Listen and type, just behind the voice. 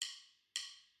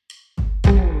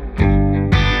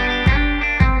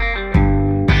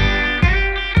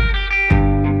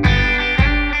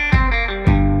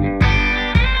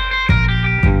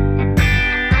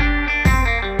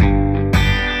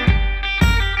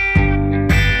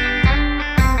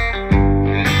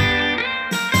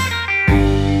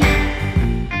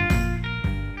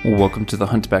welcome to the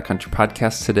Hunt Back Country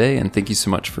podcast today, and thank you so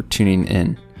much for tuning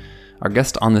in. Our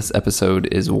guest on this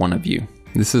episode is one of you.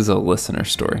 This is a listener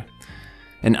story.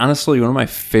 And honestly, one of my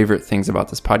favorite things about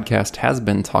this podcast has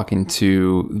been talking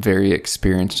to very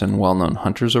experienced and well-known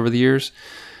hunters over the years.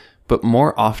 But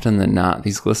more often than not,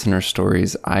 these listener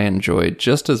stories I enjoy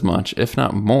just as much, if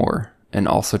not more, and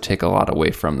also take a lot away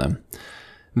from them.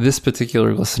 This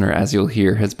particular listener, as you'll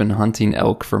hear, has been hunting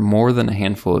elk for more than a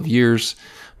handful of years,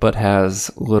 but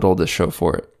has little to show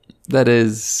for it. That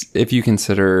is, if you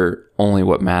consider only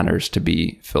what matters to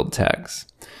be filled tags.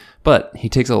 But he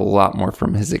takes a lot more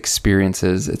from his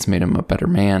experiences. It's made him a better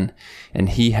man, and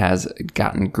he has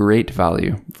gotten great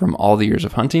value from all the years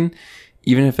of hunting,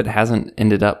 even if it hasn't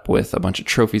ended up with a bunch of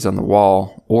trophies on the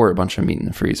wall or a bunch of meat in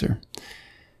the freezer.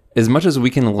 As much as we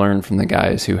can learn from the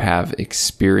guys who have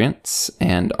experience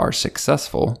and are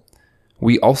successful,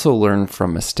 we also learn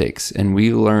from mistakes, and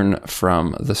we learn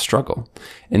from the struggle.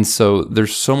 And so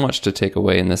there's so much to take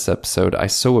away in this episode. I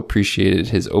so appreciated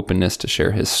his openness to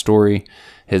share his story,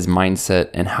 his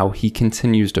mindset, and how he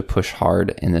continues to push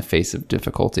hard in the face of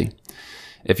difficulty.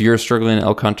 If you're a struggling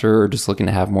elk hunter or just looking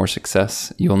to have more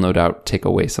success, you'll no doubt take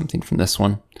away something from this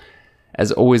one.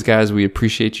 As always, guys, we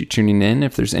appreciate you tuning in.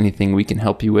 If there's anything we can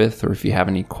help you with, or if you have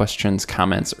any questions,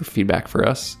 comments, or feedback for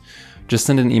us, just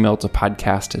send an email to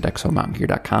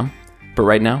podcast@exomountaingear.com. But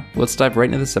right now, let's dive right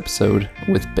into this episode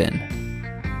with Ben.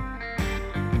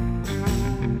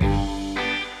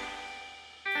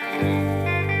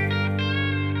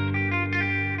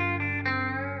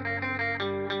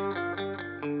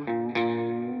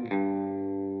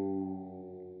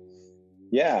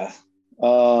 Yeah.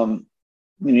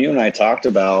 You and I talked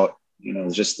about,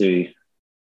 just the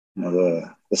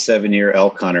 7-year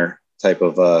elk hunter type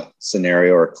of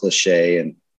scenario or cliche.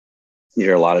 And you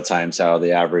hear a lot of times how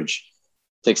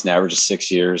takes an average of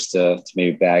 6 years to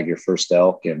maybe bag your first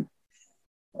elk. And,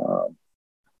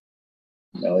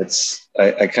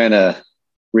 I kind of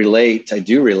relate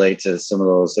to some of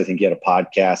those. I think you had a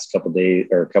podcast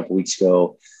a couple weeks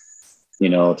ago,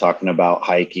 talking about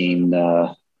hiking,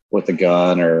 with a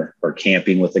gun or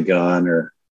camping with a gun,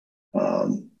 or,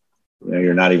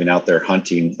 you're not even out there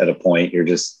hunting at a point, you're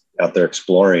just out there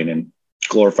exploring and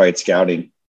glorified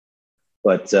scouting.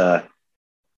 But, a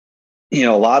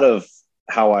lot of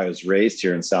how I was raised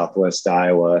here in Southwest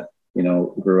Iowa,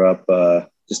 grew up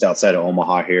just outside of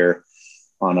Omaha here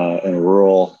in a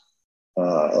rural,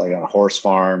 like on a horse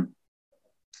farm,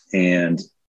 and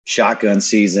shotgun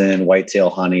season, whitetail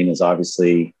hunting is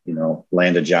obviously,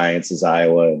 land of giants is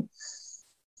Iowa,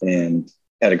 and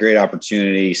had a great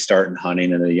opportunity starting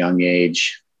hunting at a young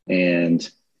age and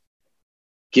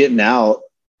getting out.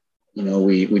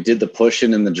 We did the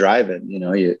pushing and the driving.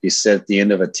 You sit at the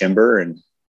end of a timber and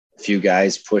a few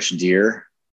guys push deer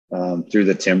through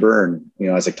the timber. And,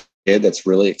 as a kid, that's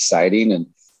really exciting, and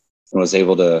was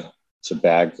able to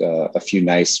bag a few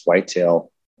nice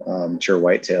whitetail, mature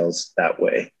whitetails that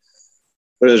way.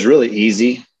 But it was really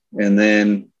easy. And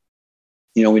then,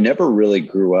 we never really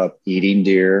grew up eating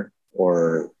deer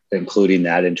or including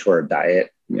that into our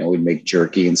diet. We'd make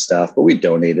jerky and stuff, but we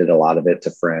donated a lot of it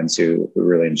to friends who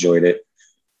really enjoyed it.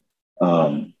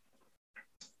 And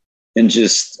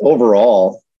just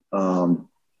overall, it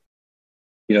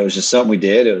was just something we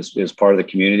did. It was part of the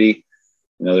community.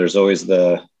 There's always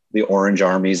the orange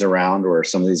armies around where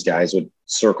some of these guys would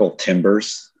circle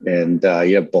timbers, and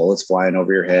you have bullets flying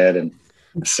over your head. And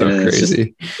so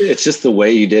crazy. It's just the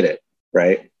way you did it,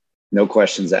 right? No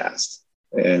questions asked.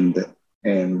 And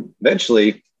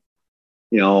eventually,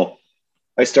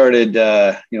 I started,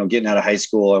 getting out of high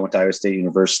school. I went to Iowa State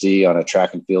University on a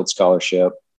track and field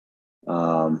scholarship.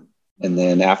 And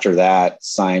then after that,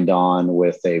 signed on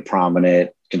with a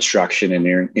prominent construction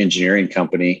and engineering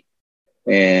company,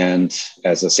 and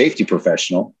as a safety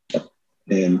professional.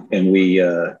 And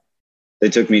they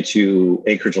took me to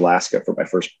Anchorage, Alaska for my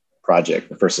first project,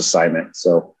 the first assignment.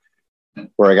 So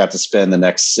where I got to spend the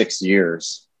next 6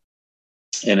 years.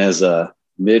 And as a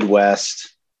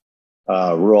Midwest,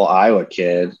 rural Iowa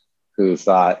kid who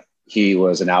thought he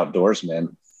was an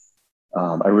outdoorsman,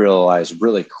 I realized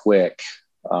really quick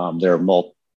there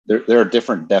are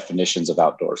different definitions of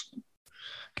outdoorsman.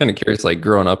 Kind of curious, like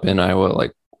growing up in Iowa,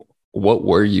 like what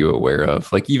were you aware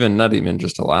of? Like not even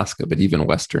just Alaska, but even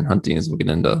Western hunting, as we get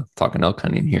into talking elk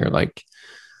hunting here. Like,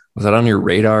 was that on your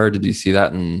radar? Did you see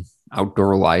that in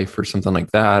Outdoor Life or something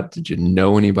like that? Did you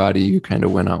know anybody who kind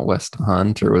of went out west to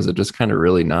hunt, or was it just kind of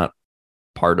really not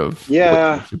part of?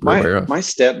 Yeah, my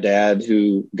stepdad,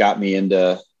 who got me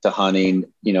into hunting,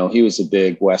 he was a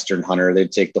big Western hunter.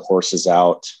 They'd take the horses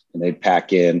out and they'd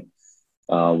pack in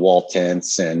wall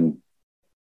tents and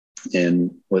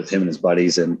and with him and his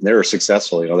buddies, and they were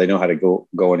successful. They know how to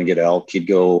go in and get elk. He'd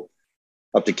go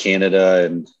up to Canada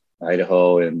and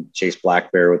Idaho and chase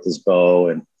black bear with his bow.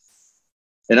 And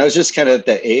I was just kind of at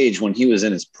that age when he was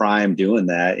in his prime doing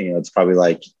that. It's probably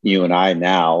like you and I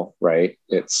now, right?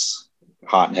 It's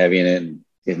hot and heavy in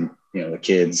it, and the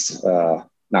kids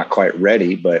not quite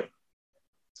ready, but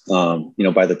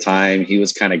by the time he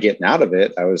was kind of getting out of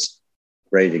it, I was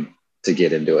ready to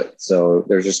get into it. So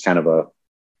there's just kind of a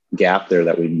gap there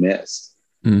that we missed.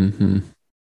 Mm-hmm.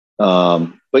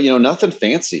 But nothing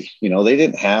fancy. They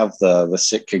didn't have the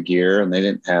Sitka gear, and they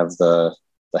didn't have the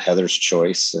Heather's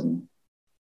Choice, and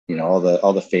all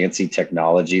the fancy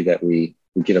technology that we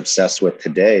get obsessed with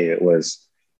today. It was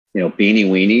beanie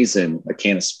weenies and a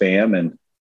can of Spam and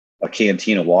a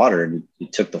canteen of water, and you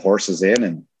took the horses in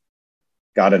and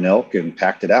got an elk and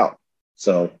packed it out.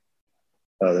 So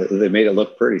they made it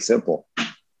look pretty simple.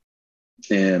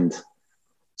 And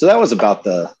so that was about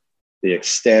the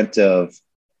extent of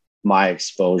my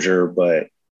exposure, but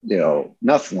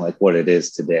nothing like what it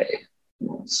is today.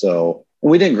 So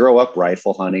we didn't grow up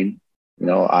rifle hunting.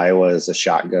 Iowa is a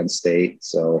shotgun state,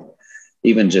 so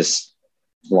even just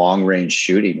long range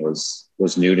shooting was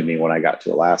new to me when I got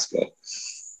to Alaska.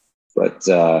 But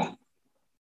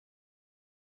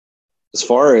as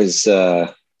far as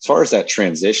that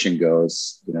transition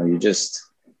goes, you just,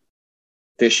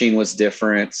 fishing was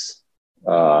different.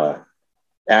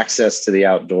 Access to the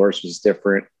outdoors was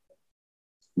different.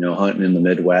 Hunting in the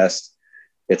Midwest,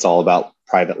 it's all about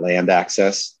private land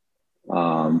access.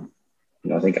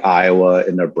 I think Iowa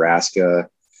and Nebraska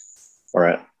are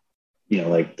at,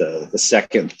 like the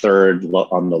second, third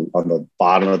on the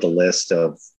bottom of the list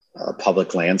of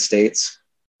public land states.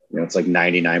 It's like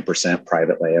 99%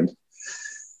 private land.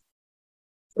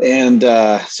 And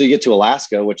so you get to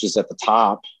Alaska, which is at the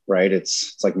top, right?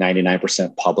 It's like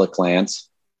 99% public lands.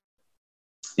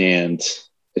 And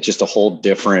it's just a whole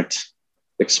different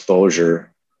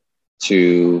exposure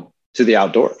to the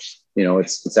outdoors.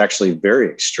 It's actually very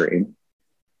extreme,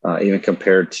 even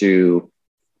compared to,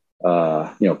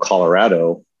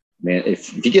 Colorado. Man,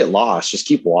 if you get lost, just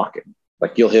keep walking.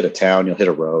 Like, you'll hit a town, you'll hit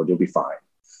a road, you'll be fine.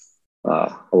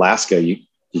 Alaska, you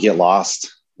get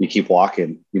lost, you keep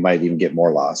walking, you might even get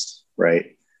more lost,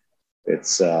 right?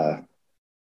 It's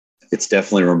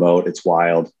definitely remote. It's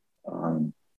wild.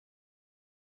 And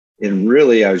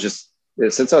really,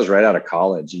 since I was right out of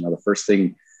college, the first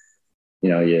thing,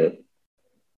 you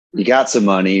got some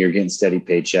money, you're getting steady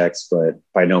paychecks, but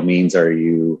by no means are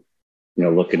you,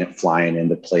 looking at flying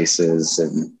into places,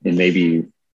 and maybe,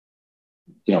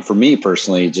 for me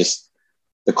personally, just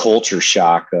the culture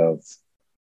shock of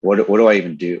what do I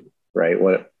even do?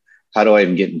 Right. How do I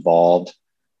even get involved?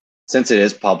 Since it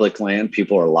is public land,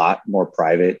 people are a lot more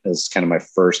private. It's kind of my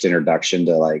first introduction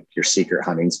to like your secret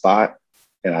hunting spot.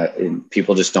 And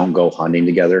people just don't go hunting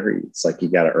together. It's like, you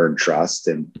got to earn trust.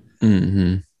 And,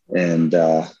 Mm-hmm. and,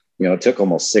 it took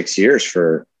almost 6 years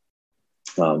for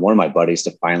one of my buddies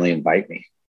to finally invite me,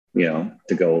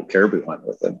 to go caribou hunt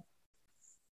with him.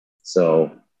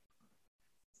 So,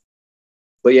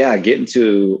 but yeah, getting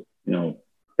to,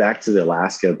 back to the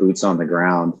Alaska, boots on the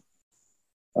ground,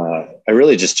 I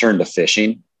really just turned to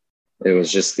fishing. It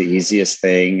was just the easiest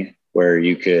thing, where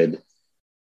you could,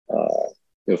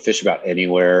 fish about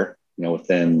anywhere,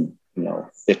 within,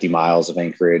 50 miles of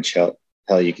Anchorage.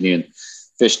 Hell, you can even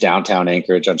fish downtown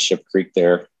Anchorage on Ship Creek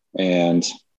there, and,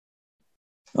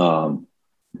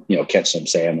 catch some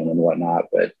salmon and whatnot.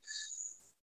 But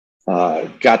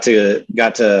got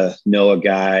to know a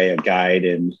guide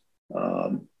in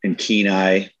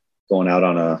Kenai, going out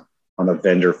on a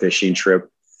vendor fishing trip,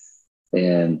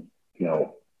 and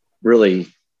really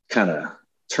kind of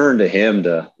turned to him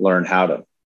to learn how to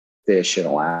fish in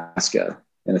Alaska,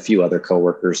 and a few other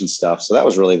coworkers and stuff. So that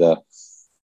was really the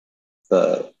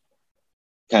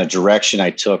kind of direction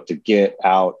I took to get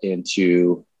out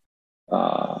into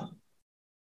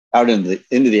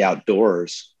the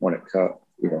outdoors when it comes,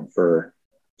 for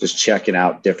just checking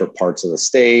out different parts of the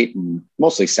state, and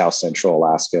mostly South Central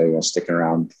Alaska, sticking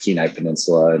around the Kenai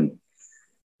Peninsula and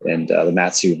the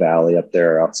Mat-Su Valley up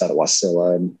there outside of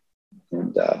Wasilla, and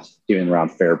even around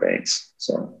Fairbanks.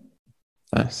 So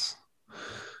Nice.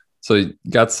 So you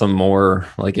got some more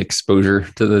like exposure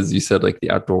to this, you said, like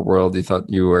the outdoor world. You thought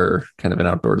you were kind of an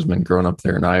outdoorsman growing up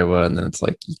there in Iowa, and then it's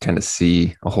like you kind of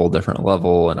see a whole different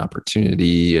level and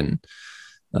opportunity, and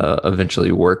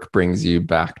eventually work brings you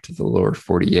back to the lower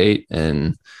 48,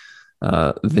 and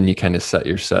then you kind of set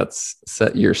your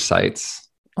sights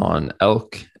on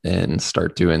elk and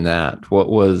start doing that. What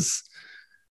was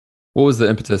the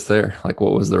impetus there? Like,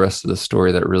 what was the rest of the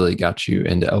story that really got you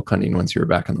into elk hunting once you were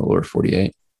back in the lower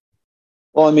 48?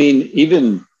 Well, I mean,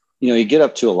 even, you get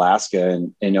up to Alaska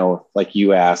and, like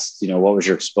you asked, what was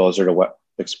your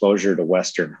exposure to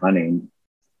Western hunting?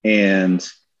 And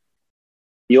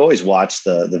you always watch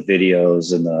the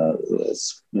videos and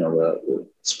the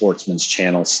sportsman's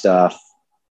channel stuff.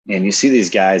 And you see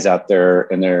these guys out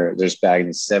there and they're just bagging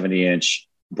a 70-inch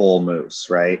bull moose,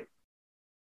 right?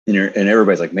 And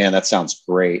everybody's like, man, that sounds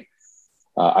great.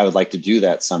 I would like to do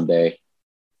that someday.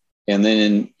 And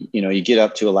then, you get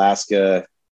up to Alaska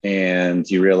and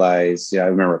you realize, I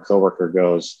remember a coworker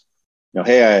goes,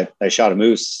 hey, I shot a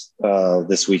moose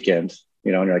this weekend,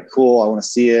 and you're like, cool, I want to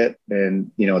see it.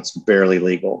 And, it's barely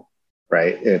legal,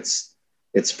 right? It's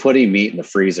putting meat in the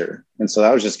freezer. And so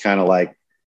that was just kind of like,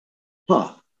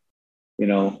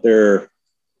 they're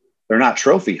not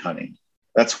trophy hunting.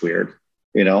 That's weird.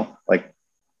 Like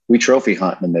we trophy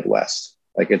hunt in the Midwest.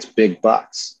 Like it's big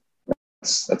bucks.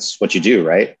 That's what you do,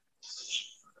 right?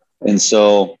 And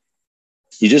so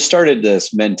you just started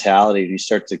this mentality. You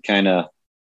start to kind of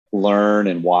learn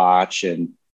and watch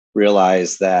and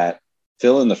realize that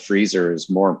filling the freezer is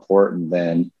more important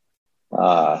than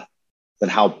how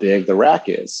big the rack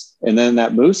is. And then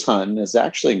that moose hunting is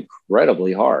actually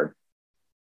incredibly hard,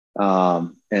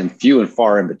 and few and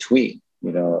far in between.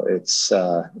 It's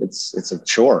a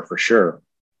chore for sure.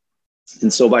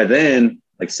 And so by then,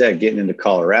 like I said, getting into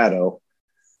Colorado,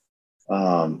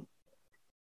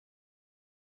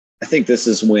 I think this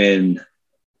is when,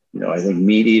 I think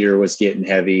Meat Eater was getting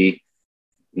heavy,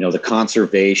 the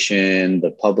conservation,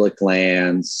 the public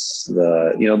lands,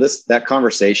 that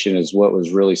conversation is what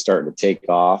was really starting to take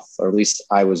off, or at least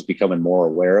I was becoming more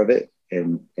aware of it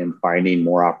and finding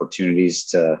more opportunities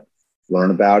to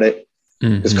learn about it.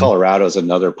 Because Colorado is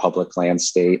another public land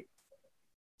state.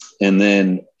 And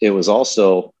then it was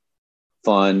also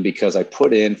fun because I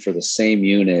put in for the same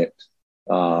unit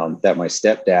that my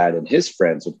stepdad and his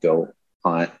friends would go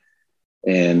hunt.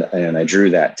 And I drew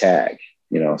that tag,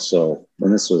 so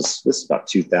when this is about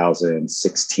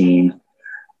 2016,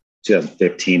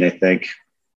 2015, I think.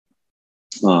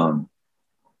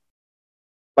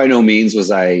 By no means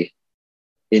was I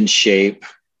in shape,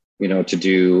 to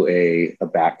do a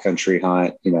backcountry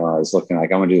hunt. I was looking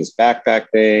like, I'm going to do this backpack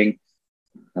thing.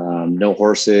 No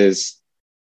horses.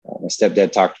 My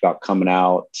stepdad talked about coming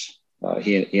out.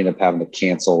 He ended up having to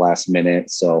cancel last minute.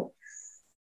 So,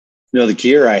 the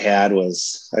gear I had one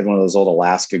of those old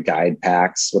Alaska guide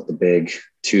packs with the big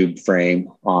tube frame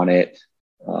on it.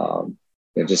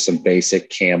 Just some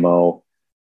basic camo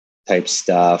type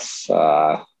stuff.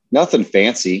 Nothing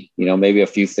fancy, maybe a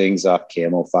few things off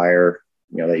Camo Fire,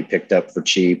 that you picked up for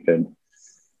cheap. And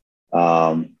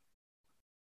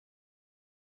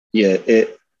you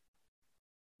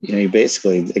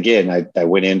basically, again, I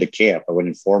went into camp. I went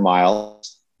in 4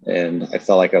 miles and I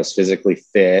felt like I was physically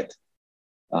fit.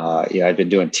 I'd been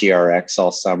doing TRX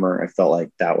all summer. I felt like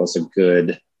that was a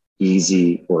good,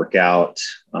 easy workout.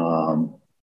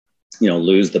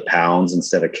 Lose the pounds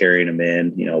instead of carrying them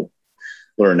in,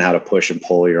 learn how to push and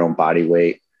pull your own body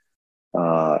weight.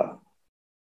 But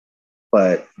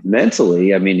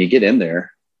mentally, I mean, you get in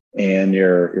there and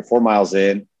you're 4 miles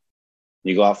in,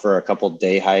 you go out for a couple of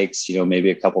day hikes,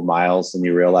 maybe a couple miles, and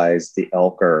you realize the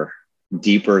elk are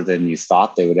deeper than you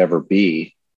thought they would ever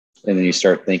be. And then you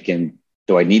start thinking,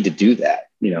 do I need to do that?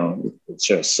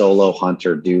 Should a solo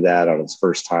hunter do that on his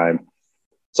first time?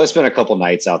 So I spent a couple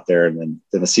nights out there, and then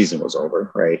the season was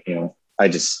over, right? I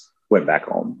just went back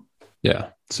home. Yeah.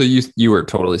 So you were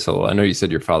totally solo. I know you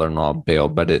said your father-in-law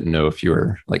bailed, but I didn't know if you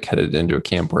were like headed into a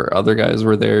camp where other guys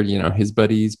were there, his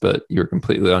buddies, but you were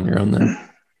completely on your own then.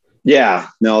 Yeah,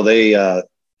 no,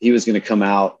 he was going to come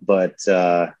out, but,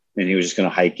 and he was just going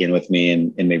to hike in with me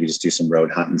and maybe just do some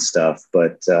road hunting stuff.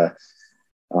 But,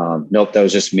 nope, that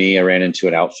was just me. I ran into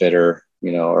an outfitter,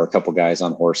 or a couple guys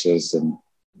on horses, and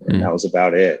that was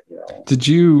about it.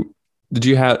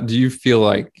 Do you feel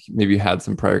like maybe you had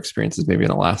some prior experiences, maybe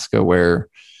in Alaska, where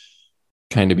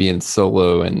kind of being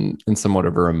solo and in somewhat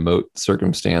of a remote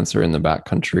circumstance or in the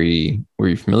backcountry, were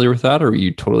you familiar with that? Or were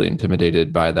you totally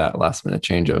intimidated by that last minute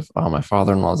change of, oh, my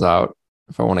father-in-law's out.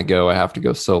 If I want to go, I have to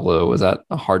go solo. Was that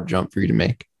a hard jump for you to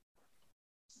make?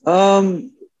 I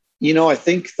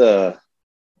think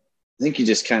you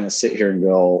just kind of sit here and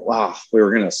go, wow, we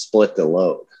were going to split the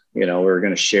load. We were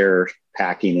going to share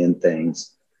packing in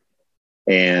things.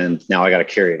 And now I got to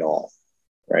carry it all.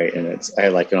 Right. And I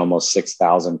had like an almost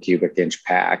 6,000 cubic inch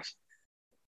pack.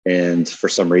 And for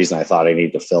some reason, I thought I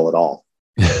needed to fill it all.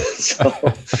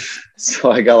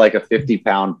 so I got like a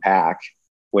 50-pound pack,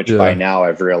 which by now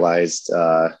I've realized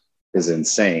is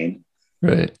insane.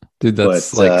 Right. Dude,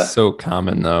 that's so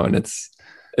common though. And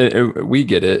we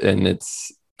get it. And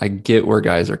I get where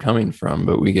guys are coming from,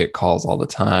 but we get calls all the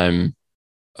time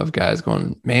of guys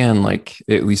going, man, like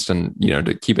at least in,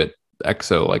 to keep it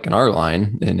exo like in our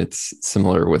line, and it's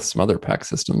similar with some other pack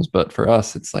systems, but for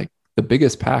us it's like the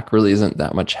biggest pack really isn't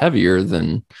that much heavier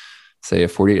than say a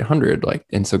 4800. Like,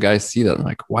 and so guys see that and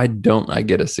like, why don't I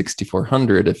get a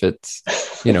 6400 if it's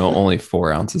only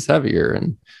 4 ounces heavier?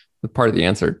 And the part of the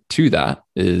answer to that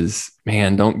is,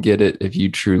 man, don't get it if you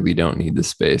truly don't need the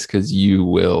space, because you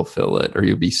will fill it, or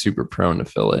you'll be super prone to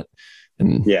fill it.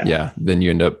 And then you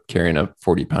end up carrying a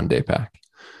 40-pound day pack.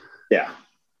 Yeah.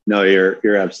 No,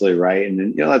 you're absolutely right. And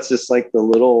then, that's just like the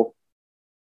little,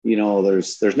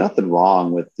 there's nothing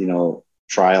wrong with,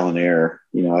 trial and error.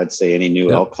 I'd say any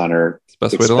new elk hunter,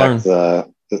 best way to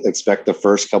learn. Expect the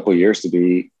first couple of years to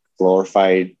be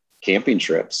glorified camping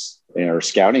trips or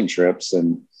scouting trips.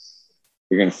 And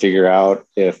you're going to figure out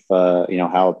if,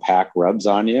 how a pack rubs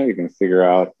on you. You're going to figure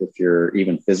out if you're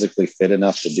even physically fit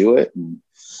enough to do it. And,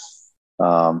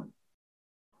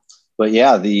 but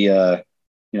yeah,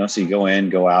 so you go in,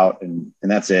 go out, and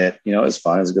that's it. It's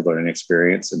fun. It's a good learning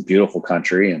experience and beautiful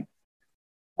country. And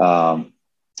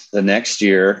the next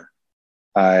year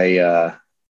I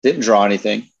didn't draw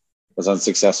anything, was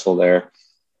unsuccessful there.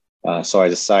 So I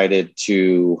decided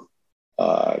to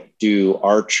do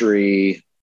archery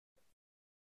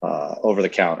over the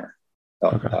counter.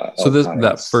 Okay. So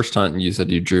that first hunt you said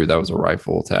you drew, that was a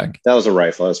rifle tag? That was a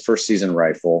rifle. That was first season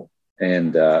rifle,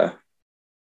 and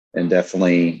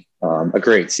definitely a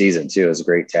great season too. It was a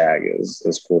great tag. It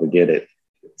was cool to get it.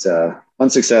 It's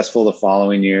unsuccessful the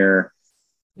following year.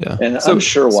 Yeah. And so, I'm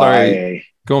sure why. Sorry,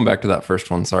 going back to that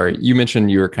first one, sorry. You mentioned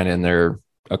you were kind of in there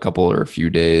a couple or a few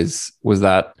days. Was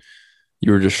that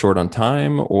you were just short on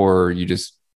time, or you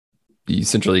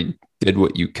essentially did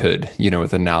what you could,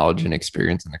 with the knowledge and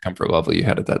experience and the comfort level you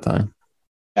had at that time?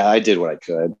 Yeah, I did what I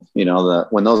could.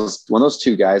 When those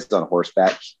two guys on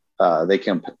horseback, they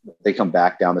come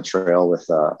back down the trail with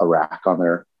a rack on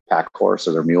their pack horse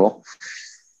or their mule.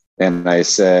 And I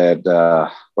said,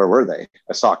 where were they?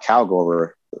 I saw a cow go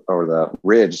over the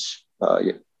ridge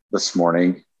this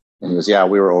morning. And he goes, yeah,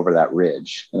 we were over that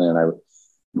ridge. And then I'm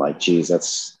like, geez,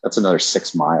 that's another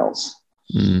 6 miles,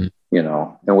 and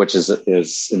which is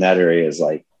in that area is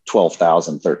like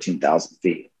 12,000, 13,000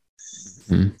 feet.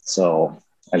 Mm-hmm. So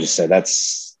I just said,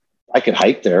 I could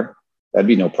hike there. That'd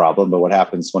be no problem. But what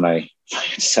happens when I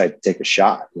decide to take a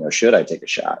shot? Should I take a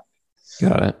shot?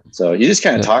 Got it. So you just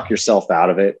kind of talk yourself out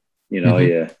of it.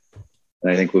 And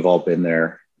I think we've all been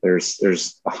there. There's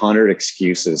 100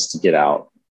 excuses to get out.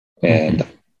 And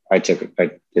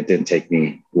it didn't take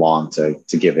me long to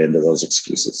give in to those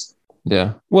excuses.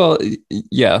 Yeah. Well,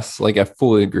 yes. Like I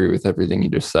fully agree with everything you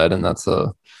just said. And that's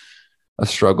a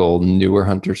struggle newer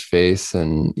hunters face.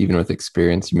 And even with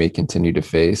experience, you may continue to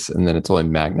face. And then it's only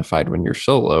magnified when you're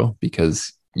solo,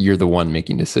 because you're the one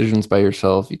making decisions by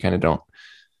yourself. You kind of don't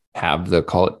have the,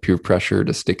 call it, peer pressure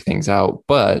to stick things out.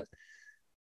 But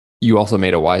you also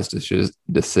made a wise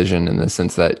decision in the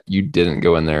sense that you didn't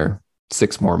go in there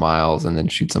 6 more miles and then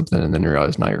shoot something and then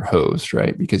realize now you're hosed,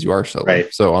 right? Because you are solo.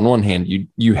 Right. So on one hand,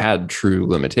 you had true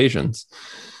limitations.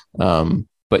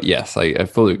 But yes, I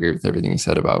fully agree with everything you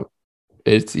said about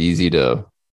it's easy to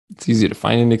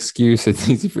find an excuse. It's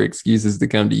easy for excuses to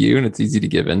come to you, and it's easy to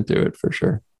give into it for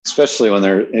sure. Especially when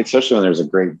there's a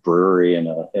great brewery and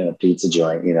a pizza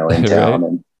joint, in town.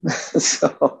 Right. And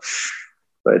so,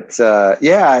 but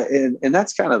and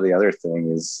that's kind of the other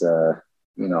thing is, so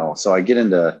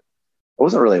I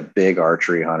wasn't really a big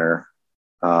archery hunter.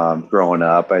 Growing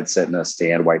up, I'd sit in a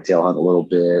stand whitetail hunt a little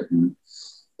bit,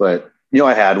 but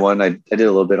I had one. I did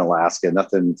a little bit in Alaska,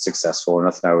 nothing successful or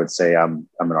nothing I would say I'm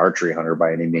an archery hunter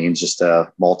by any means, just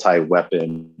a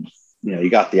multi-weapon, you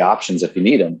got the options if you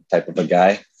need them type of a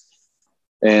guy.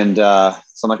 And so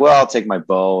I'm like, well, I'll take my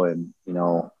bow and,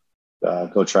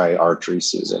 go try archery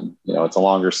season. It's a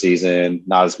longer season,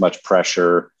 not as much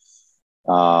pressure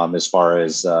as far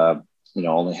as,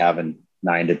 only having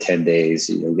 9 to 10 days,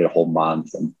 you get a whole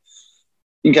month, and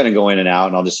you can kind of go in and out,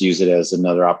 and I'll just use it as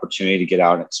another opportunity to get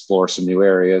out and explore some new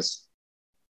areas.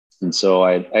 And so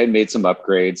I had made some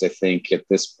upgrades. I think at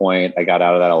this point I got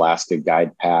out of that Alaska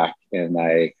guide pack and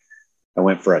I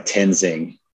went for a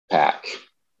Tenzing pack,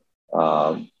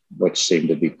 which seemed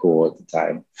to be cool at the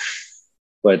time.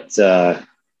 But, I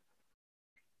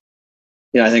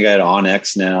think I had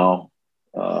Onyx now.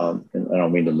 And I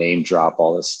don't mean to name drop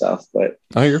all this stuff, but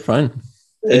oh, you're fine.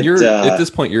 And you're at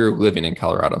this point, you're living in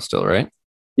Colorado still, right?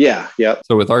 Yeah. Yep.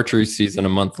 So with archery season a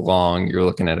month long, you're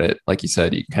looking at it, like you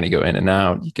said, you can kind of go in and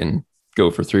out. You can go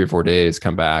for 3 or 4 days,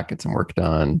 come back, get some work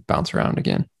done, bounce around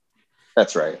again.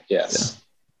 That's right. Yes.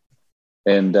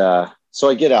 Yeah. And so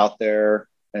I get out there,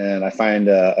 and I find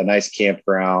a nice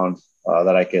campground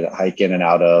that I could hike in and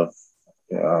out of.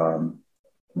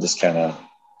 Just kind of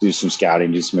do some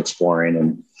scouting, do some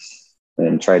exploring,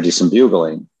 and try to do some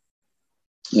bugling.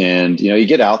 And, you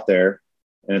get out there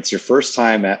and it's your first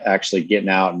time actually getting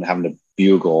out and having to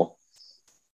bugle.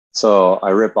 So I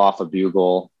rip off a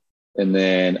bugle and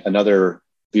then another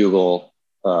bugle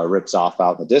rips off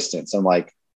out in the distance. I'm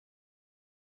like,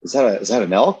 is that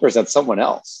an elk or is that someone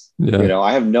else? Yeah.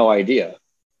 I have no idea.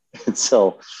 And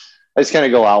so I just kind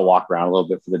of go out, walk around a little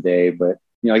bit for the day. But,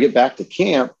 I get back to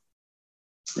camp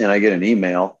and I get an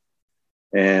email,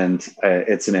 and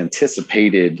it's an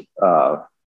anticipated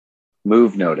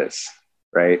move notice,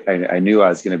 right? I knew I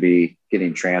was going to be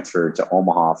getting transferred to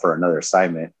Omaha for another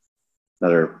assignment,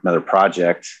 another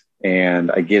project.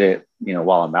 And I get it,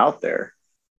 while I'm out there.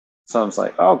 So I was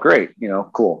like, oh, great,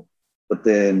 cool. But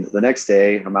then the next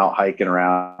day I'm out hiking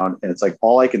around, and it's like,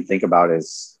 all I can think about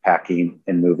is packing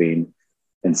and moving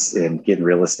and getting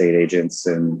real estate agents.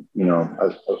 And,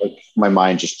 my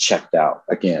mind just checked out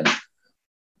again.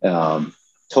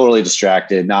 Totally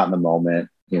distracted, not in the moment,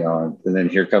 and then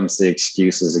here comes the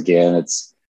excuses again.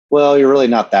 It's, well, you're really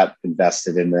not that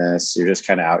invested in this. You're just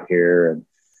kind of out here, and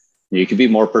you could be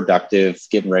more productive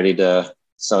getting ready to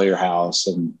sell your house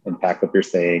and pack up your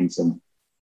things and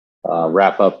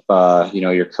wrap up,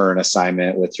 your current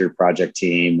assignment with your project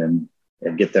team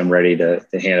and get them ready to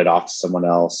hand it off to someone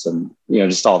else. And,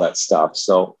 just all that stuff.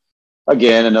 So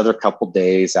again, another couple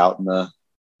days out in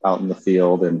the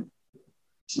field, and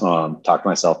talk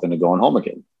myself into going home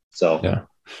again. So, Yeah.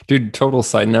 Dude, total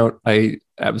side note, I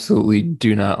absolutely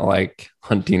do not like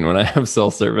hunting when I have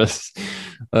cell service.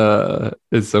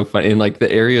 It's so funny. In like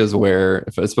the areas where,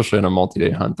 especially on a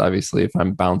multi-day hunt, obviously, if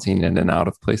I'm bouncing in and out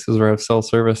of places where I have cell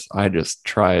service, I just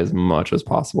try as much as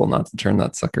possible not to turn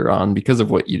that sucker on because of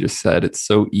what you just said. It's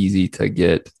so easy to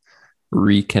get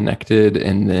reconnected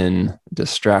and then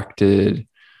distracted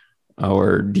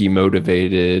or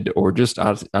demotivated or just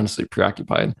honestly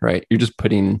preoccupied, right? You're just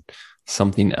putting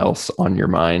something else on your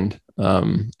mind.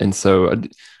 And so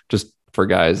just for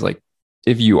guys, like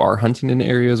if you are hunting in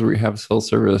areas where you have cell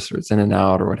service or it's in and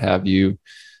out or what have you,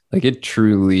 like it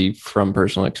truly, from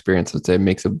personal experience, I'd say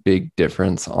makes a big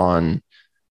difference on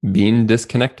being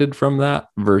disconnected from that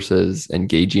versus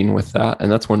engaging with that.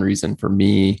 And that's one reason for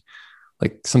me,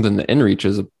 like something that inReach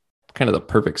is kind of the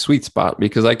perfect sweet spot,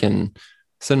 because I can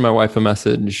send my wife a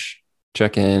message,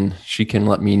 check in. She can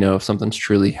let me know if something's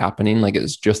truly happening, like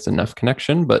it's just enough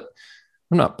connection, but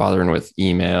I'm not bothering with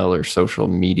email or social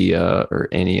media or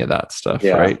any of that stuff,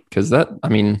 right? Because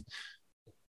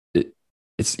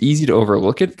it's easy to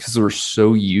overlook it because we're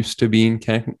so used to being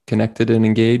connected and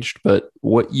engaged. But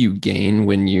what you gain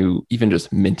when you even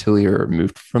just mentally are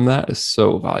removed from that is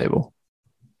so valuable.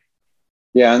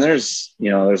 Yeah. And there's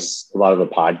a lot of the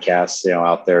podcasts,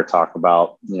 out there talk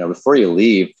about, before you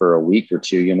leave for a week or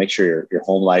two, you make sure your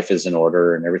home life is in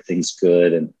order and everything's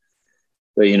good.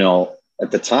 But at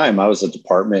the time I was a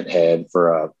department head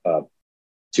for a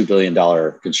 $2 billion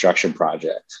construction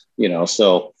project,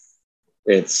 so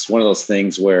it's one of those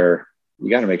things where you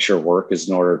got to make sure work is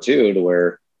in order too, to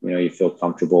where, you feel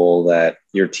comfortable that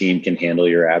your team can handle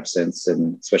your absence,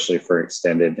 and especially for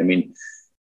extended. I mean,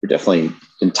 you're definitely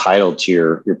entitled to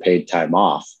your paid time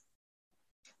off.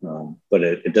 But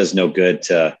it does no good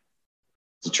to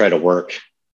try to work,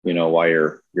 while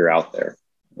you're out there.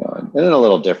 And then a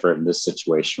little different in this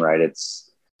situation, right?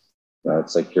 It's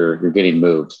like you're getting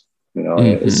moved,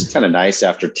 Mm-hmm. It's kind of nice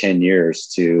after 10 years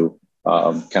to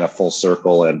kind of full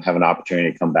circle and have an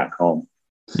opportunity to come back home.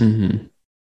 Mm-hmm.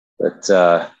 But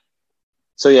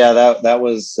so yeah, that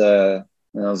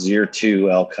was year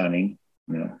 2 elk hunting.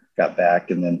 Got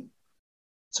back, and then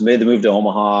so made the move to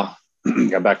Omaha,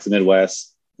 got back to the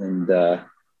Midwest. And I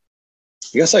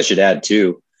guess I should add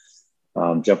too,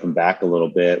 jumping back a little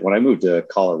bit, when I moved to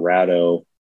Colorado,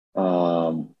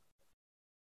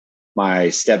 my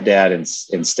stepdad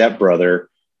and stepbrother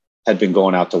had been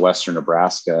going out to Western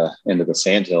Nebraska into the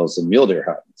sandhills and mule deer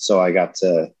hunting. So I got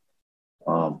to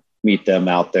meet them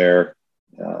out there,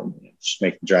 just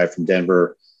make the drive from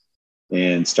Denver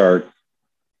and start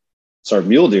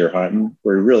mule deer hunting,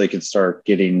 where you really could start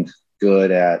getting good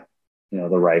at, the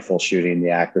rifle shooting, the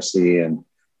accuracy. And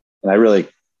I really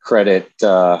credit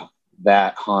those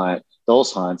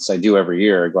hunts I do every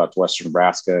year. I go out to Western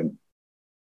Nebraska, and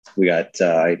we got,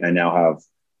 I now have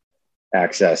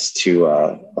access to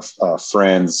a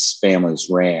friend's family's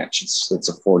ranch. It's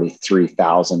a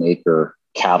 43,000 acre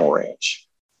cattle ranch,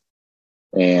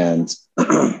 and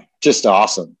just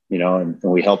awesome, and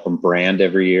we help them brand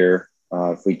every year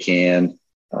if we can.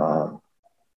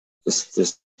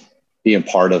 Just being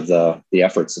part of the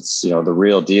efforts. It's, the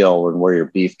real deal and where your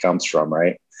beef comes from.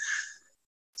 Right.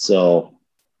 So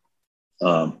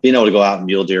being able to go out and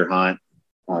mule deer hunt,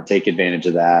 take advantage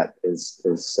of that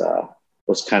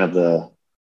was kind of the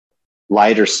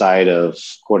lighter side of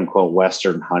quote unquote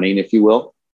Western hunting, if you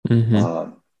will.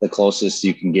 Mm-hmm. The closest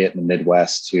you can get in the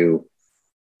Midwest to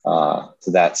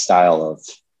that style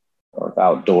of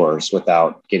outdoors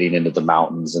without getting into the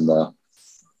mountains and the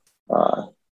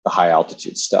high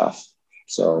altitude stuff.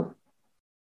 So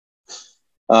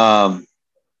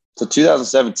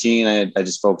 2017, I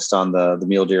just focused on the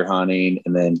mule deer hunting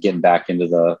and then getting back into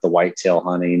the whitetail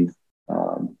hunting,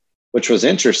 which was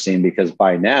interesting because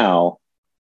by now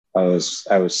I was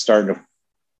starting to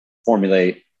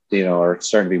formulate, or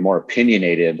starting to be more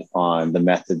opinionated on the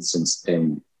methods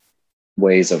and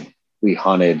ways of we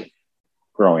hunted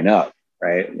growing up.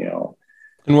 Right.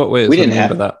 In what ways? We didn't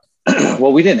have that.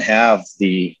 Well, we didn't have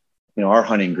our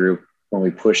hunting group when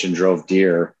we pushed and drove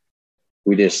deer.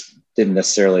 We just didn't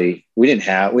necessarily, we had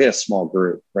a small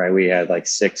group, right? We had like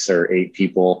 6 or 8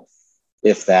 people,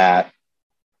 if that,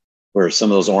 where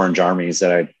some of those orange armies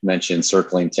that I mentioned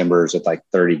circling timbers with like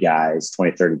 30 guys.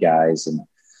 And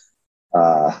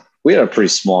we had a pretty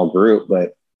small group,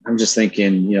 but I'm just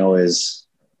thinking, is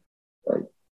like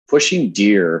pushing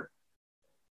deer,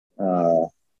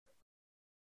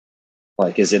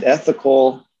 like, is it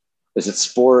ethical? Is it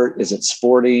sport? Is it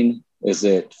sporting? Is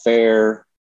it fair?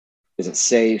 Is it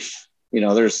safe?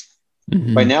 There's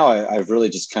by now I've really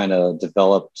just kind of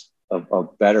developed a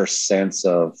better sense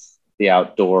of the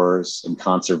outdoors and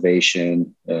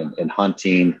conservation and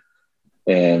hunting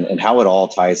and how it all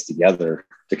ties together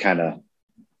to kind of,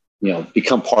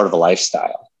 become part of a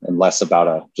lifestyle and less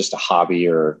about just a hobby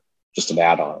or just an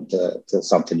add-on to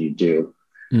something you do.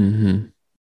 Mm-hmm.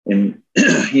 And,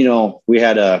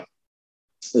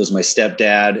 it was my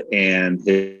stepdad and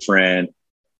his friend,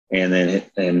 and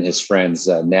his friend's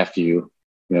nephew,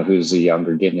 who's a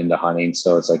younger getting into hunting.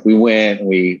 So it's like we went and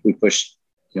we pushed,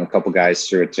 a couple guys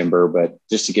through a timber, but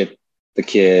just to get the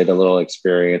kid a little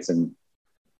experience and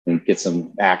get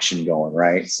some action going.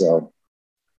 Right. So,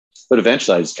 but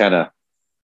eventually I was kind of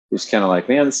like,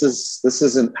 man, this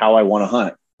isn't how I want to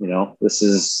hunt.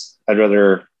 I'd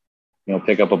rather,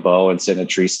 pick up a bow and sit in a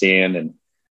tree stand. And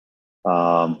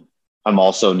I'm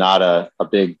also not a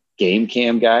big game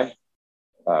cam guy,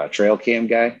 trail cam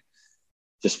guy,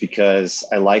 just because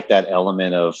I like that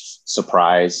element of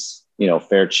surprise,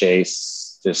 fair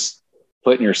chase, just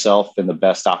putting yourself in the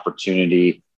best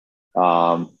opportunity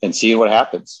and seeing what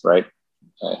happens. Right.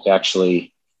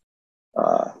 Actually,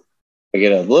 I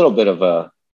get a little bit of an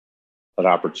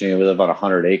opportunity. We live on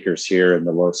 100 acres here in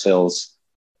the Los Hills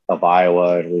of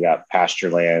Iowa, and we got pasture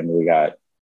land, we got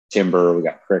timber, we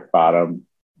got creek bottom,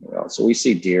 so we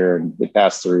see deer and we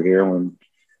pass through here and we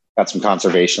got some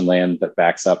conservation land that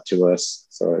backs up to us.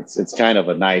 So it's kind of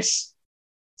a nice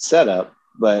setup,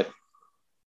 but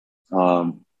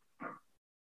I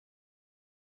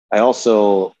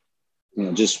also,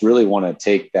 just really want to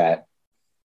take that,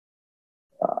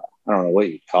 I don't know what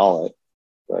you call it,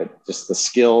 but just the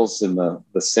skills and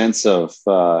the sense of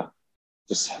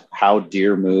just how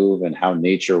deer move and how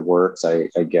nature works, I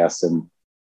guess, and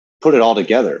put it all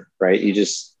together, right? You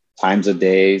just times of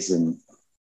days and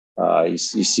you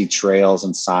see trails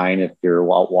and sign if you're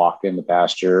out walking the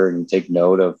pasture, and you take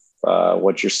note of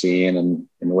what you're seeing and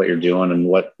what you're doing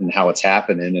and how it's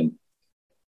happening. And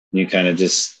you kind of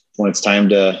just, when it's time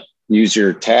to use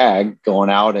your tag, going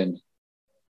out and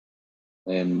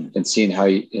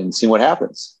seeing seeing what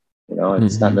happens.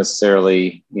 It's not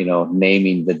necessarily,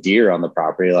 naming the deer on the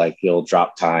property, like you'll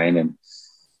drop tine and,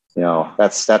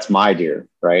 that's my deer,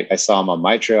 right? I saw him on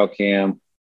my trail cam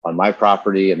on my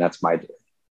property, and that's my deer.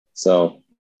 So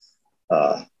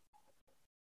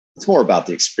it's more about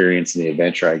the experience and the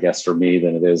adventure, I guess, for me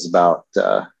than it is about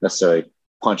necessarily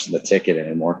punching the ticket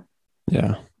anymore.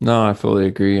 Yeah, no, I fully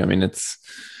agree. I mean, it's,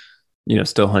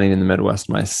 still hunting in the Midwest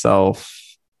myself.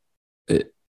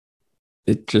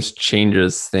 It just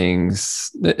changes things.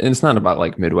 It's not about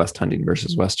like Midwest hunting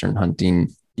versus Western hunting.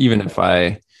 Even if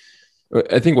I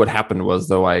think what happened was,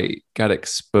 though, I got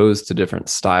exposed to different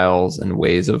styles and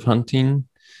ways of hunting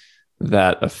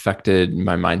that affected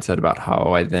my mindset about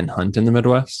how I then hunt in the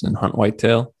Midwest and hunt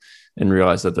whitetail, and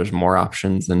realize that there's more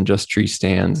options than just tree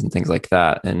stands and things like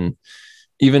that. And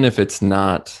even if it's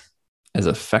not as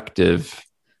effective,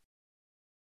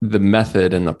 the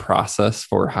method and the process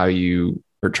for how you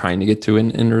are trying to get to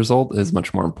an end result is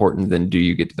much more important than do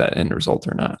you get to that end result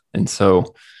or not. And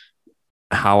so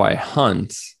how I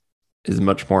hunt is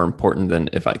much more important than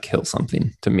if I kill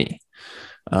something, to me.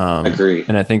 Agree.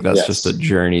 And I think that's just a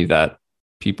journey that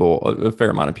people, a fair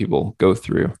amount of people go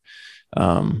through.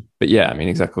 But yeah, I mean,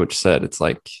 exactly what you said. It's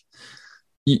like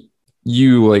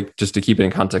you like, just to keep it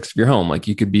in context of your home, like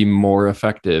you could be more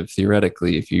effective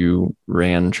theoretically if you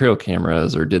ran trail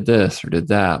cameras or did this or did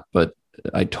that. But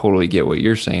I totally get what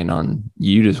you're saying on,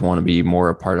 you just want to be more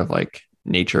a part of like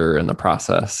nature and the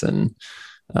process, and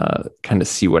kind of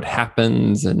see what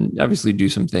happens, and obviously do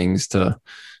some things to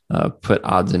put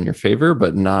odds in your favor,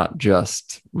 but not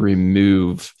just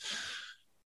remove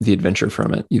the adventure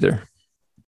from it either.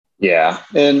 Yeah.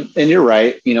 And you're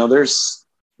right. There's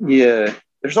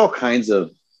all kinds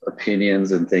of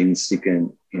opinions and things you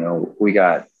can, we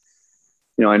got,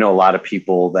 I know a lot of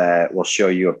people that will show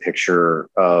you a picture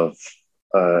of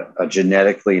a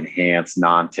genetically enhanced,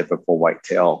 non-typical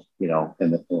whitetail, out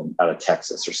of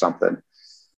Texas or something.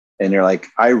 And they're like,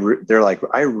 I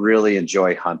really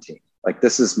enjoy hunting. Like,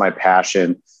 this is my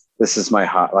passion. This is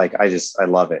my like, I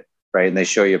love it. Right. And they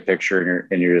show you a picture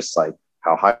and you're just like,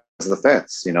 how high is the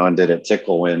fence, and did it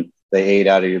tickle when they ate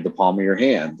out of the palm of your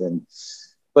hand?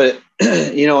 But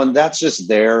and that's just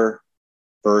their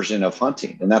version of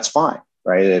hunting, and that's fine.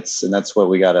 Right. And that's what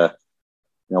we gotta,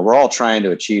 we're all trying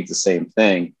to achieve the same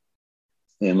thing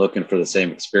and looking for the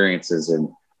same experiences. And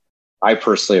I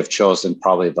personally have chosen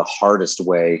probably the hardest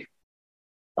way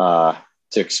to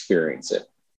experience it.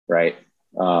 Right.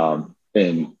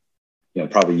 And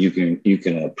probably you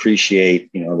can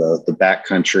appreciate, the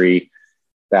backcountry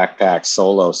backpack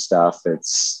solo stuff.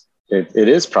 It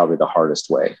is probably the hardest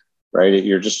way, right?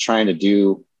 You're just trying to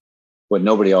do what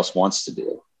nobody else wants to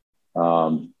do.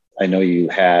 I know you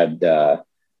had, you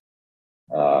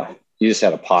just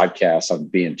had a podcast on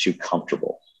being too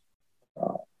comfortable,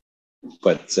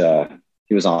 but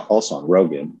he was also on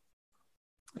Rogan.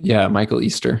 Yeah. Michael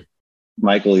Easter.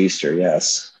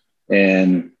 Yes.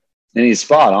 And he's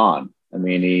spot on. I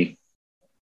mean,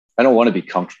 I don't want to be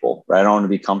comfortable, right? I don't want to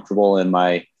be comfortable in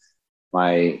my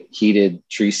heated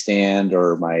tree stand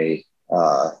or my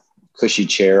cushy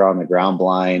chair on the ground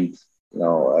blind.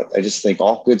 I just think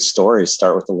all good stories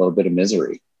start with a little bit of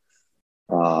misery.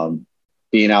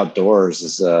 Being outdoors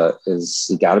is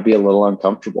you got to be a little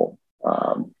uncomfortable.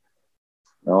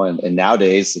 And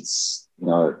nowadays it's,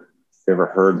 if you ever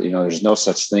heard, there's no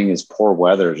such thing as poor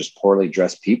weather, just poorly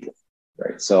dressed people.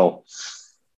 Right. So,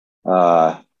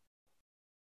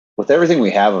 with everything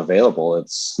we have available,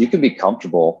 you can be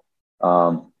comfortable.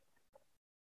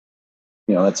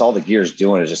 That's all the gear is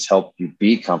doing, is just help you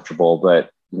be comfortable. But,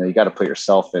 you got to put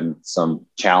yourself in some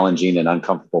challenging and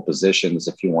uncomfortable positions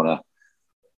if you want to,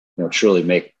 truly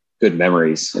make good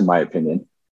memories, in my opinion.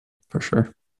 For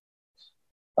sure.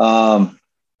 So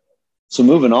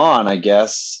moving on, I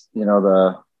guess,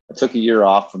 I took a year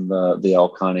off from the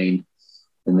elk hunting,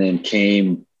 and then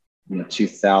came,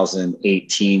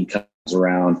 2018 comes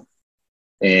around,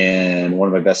 and one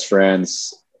of my best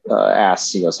friends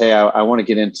asked, he goes, "Hey, I want to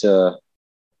get into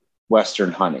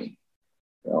Western hunting."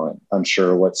 I'm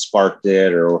sure what sparked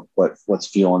it or what's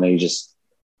fueling it. He just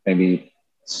maybe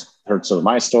heard some of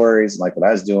my stories and like what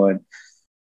I was doing.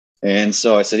 And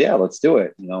so I said, yeah, let's do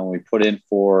it. We put in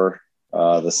for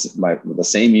the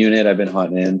same unit I've been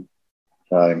hunting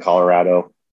in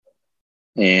Colorado,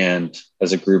 and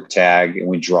as a group tag, and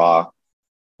we draw,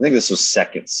 I think this was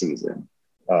second season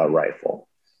rifle.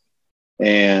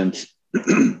 And,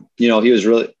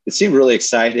 it seemed really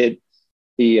excited.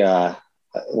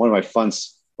 One of my fun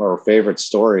or favorite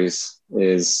stories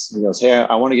is, he goes, "Hey,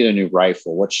 I want to get a new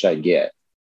rifle. What should I get?"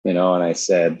 And I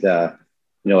said, a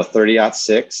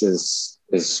 30-06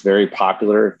 is very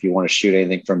popular if you want to shoot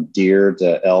anything from deer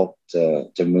to elk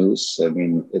to moose. I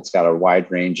mean, it's got a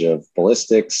wide range of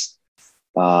ballistics.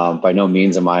 By no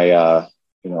means am I,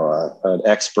 an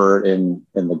expert in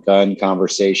the gun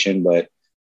conversation, but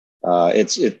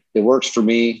it works for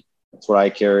me. That's what I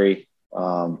carry.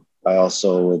 I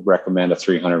also would recommend a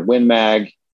 300 Win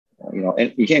Mag,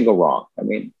 and you can't go wrong. I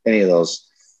mean, any of those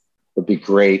would be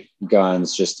great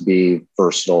guns just to be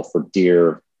versatile for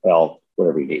deer, elk,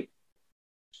 whatever you need.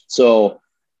 So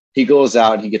he goes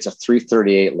out and he gets a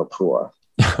 338 Lapua.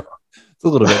 It's a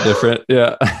little bit different.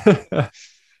 Yeah.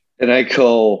 And I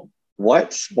go,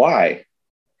 "What? Why?"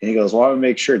 And he goes, "Well, I want to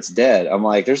make sure it's dead." I'm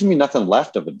like, "There's gonna be nothing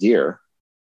left of a deer."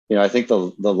 I think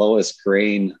the lowest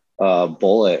grain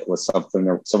bullet was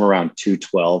somewhere around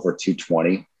 212 or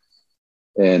 220.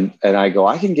 And I go,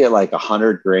 "I can get like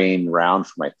 100 grain round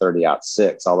for my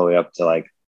 30-06 all the way up to like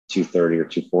 230 or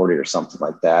 240 or something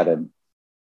like that." And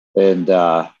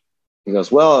he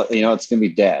goes, "Well, it's going to be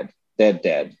dead.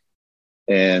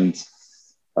 And,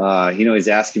 he's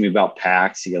asking me about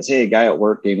packs. He goes, "Hey, a guy at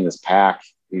work gave me this pack.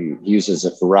 He uses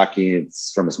it for rucking.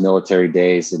 It's from his military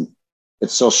days." And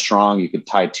it's so strong you could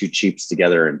tie two Jeeps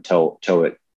together and tow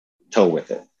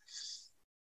with it.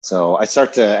 So I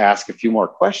start to ask a few more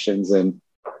questions and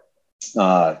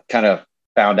kind of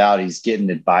found out he's getting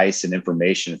advice and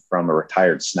information from a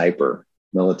retired sniper,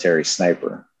 military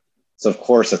sniper. So of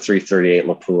course a 338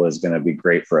 Lapua is going to be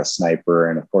great for a sniper,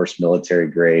 and of course military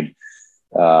grade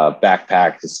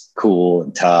backpack is cool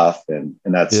and tough, and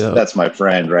that's my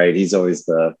friend, right? He's always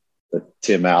the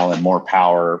Tim Allen, more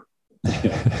power.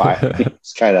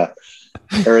 It's kind of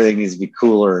everything needs to be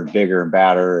cooler and bigger and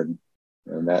badder,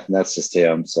 and that's just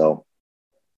him. So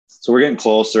we're getting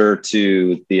closer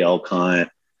to the elk hunt.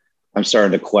 I'm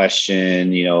starting to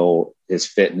question, his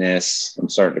fitness. I'm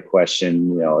starting to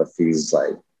question, if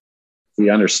he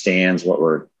understands what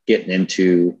we're getting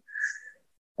into.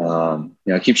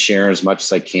 I keep sharing as much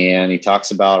as I can. He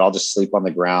talks about, I'll just sleep on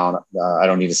the ground. I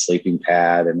don't need a sleeping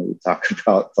pad. And we talk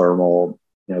about thermal,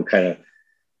 kind of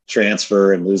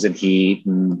transfer and losing heat.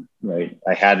 And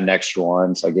I had an extra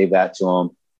one, so I gave that to him.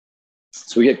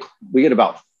 So we get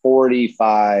about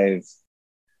 45.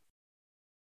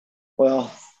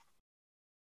 Well,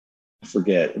 I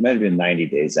forget. It might have been 90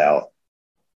 days out.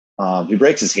 He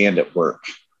breaks his hand at work,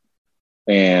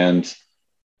 and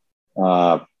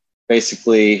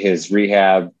basically his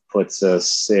rehab puts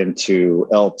us into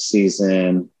elk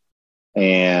season,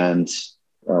 and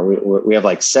we have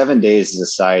like 7 days to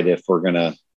decide if we're going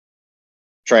to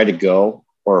try to go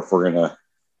or if we're going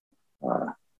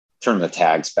to turn the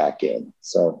tags back in.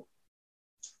 So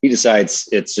he decides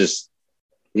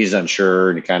he's unsure,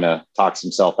 and he kind of talks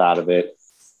himself out of it.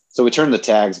 So we turn the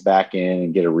tags back in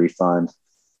and get a refund.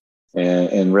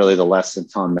 And really the lesson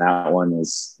on that one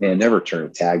is, never turn a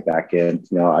tag back in.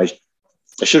 I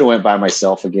should have went by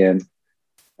myself again.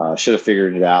 Should have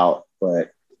figured it out,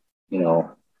 but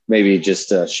maybe just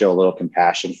to show a little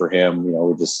compassion for him,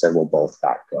 we just said, we'll both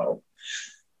not go.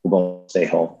 We'll both stay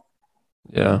home.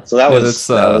 Yeah. So that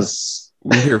was,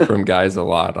 we hear from guys a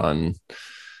lot on,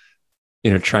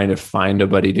 trying to find a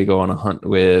buddy to go on a hunt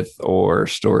with, or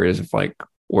stories of like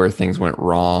where things went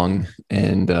wrong.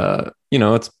 And,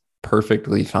 it's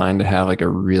perfectly fine to have like a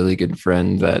really good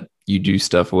friend that you do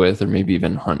stuff with, or maybe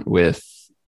even hunt with,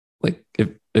 like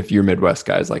if you're Midwest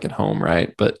guys like at home,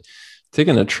 right? But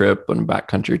taking a trip on a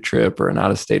backcountry trip or an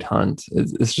out-of-state hunt,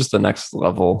 it's just the next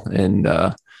level. And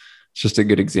it's just a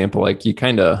good example. Like you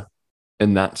kind of,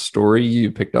 in that story,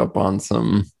 you picked up on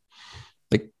some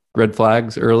like red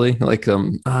flags early, like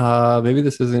maybe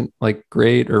this isn't like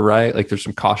great or right. Like there's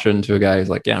some caution to a guy who's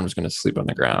like, yeah, I'm just going to sleep on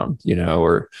the ground,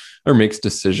 or makes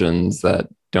decisions that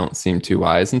don't seem too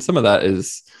wise. And some of that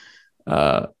is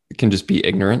can just be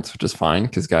ignorance, which is fine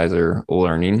because guys are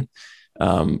learning.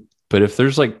 But if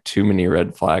there's like too many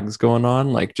red flags going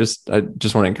on, like I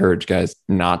just want to encourage guys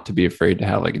not to be afraid to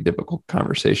have like a difficult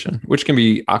conversation, which can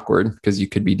be awkward because you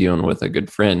could be dealing with a good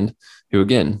friend who,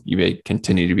 again, you may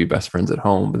continue to be best friends at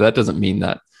home, but that doesn't mean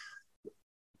that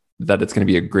it's going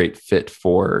to be a great fit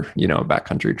for, a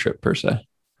backcountry trip per se.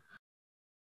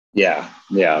 Yeah.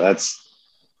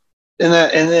 And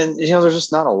then, there's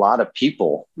just not a lot of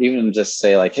people, even just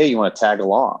say like, hey, you want to tag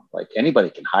along? Like anybody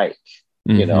can hike,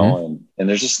 and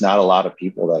there's just not a lot of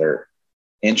people that are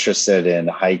interested in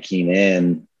hiking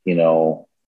in,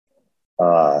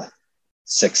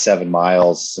 6-7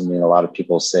 miles. I mean, a lot of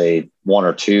people say 1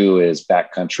 or 2 is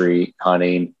backcountry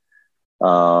hunting.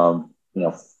 4,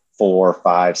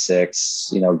 5,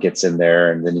 6, gets in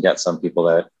there. And then you got some people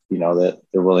that, that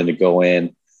they're willing to go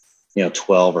in,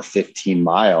 12 or 15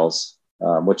 miles,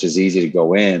 which is easy to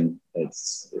go in. You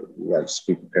got to just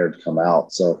be prepared to come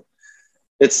out. So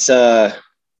it's,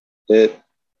 it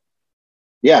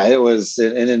was,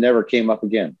 and it never came up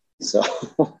again. So,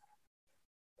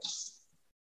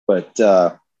 but,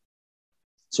 so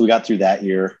we got through that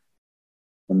year.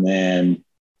 And then,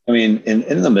 I mean,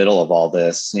 in the middle of all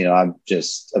this, I'm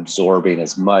just absorbing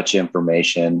as much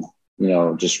information,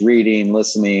 just reading,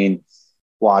 listening,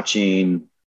 watching,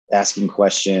 asking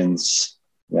questions,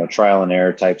 trial and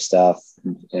error type stuff.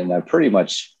 And I pretty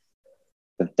much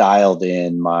have dialed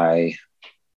in my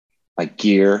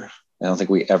gear. I don't think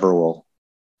we ever will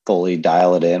fully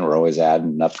dial it in. We're always adding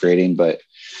and upgrading, but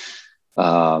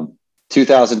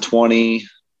 2020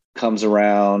 comes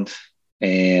around,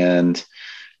 and,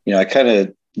 I kind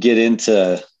of get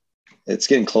into, it's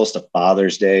getting close to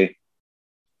Father's Day,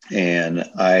 and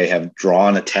I have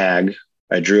drawn a tag.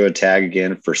 I drew a tag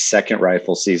again for second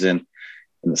rifle season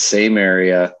in the same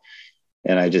area.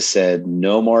 And I just said,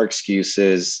 no more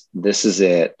excuses. This is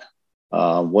it.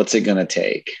 What's it going to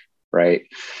take? Right.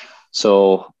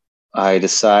 So I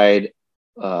decide,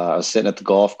 I was sitting at the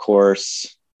golf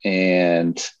course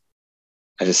and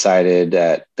I decided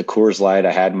that the Coors Light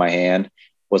I had in my hand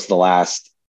was the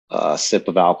last sip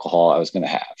of alcohol I was going to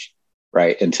have,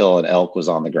 right? Until an elk was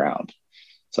on the ground.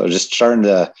 So I was just starting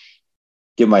to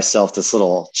give myself this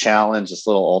little challenge, this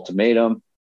little ultimatum.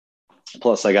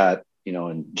 Plus I got,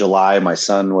 in July, my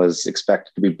son was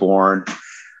expected to be born,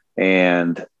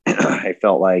 and I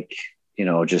felt like,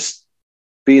 just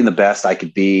being the best I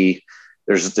could be.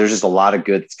 There's just a lot of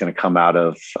good that's going to come out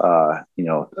of,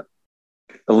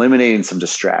 eliminating some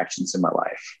distractions in my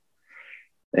life,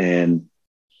 and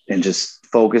just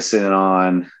focusing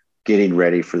on getting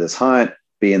ready for this hunt,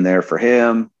 being there for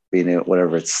him, being in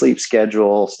whatever it's sleep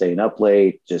schedule, staying up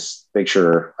late, just make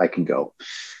sure I can go.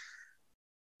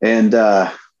 And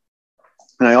I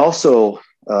also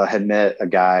had met a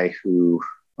guy who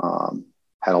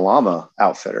had a llama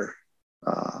outfitter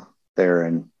there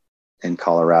in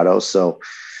Colorado. So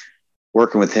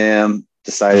working with him,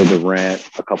 decided to rent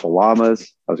a couple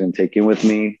llamas I was going to take in with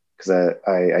me, because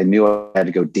I knew I had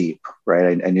to go deep,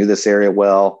 right? I knew this area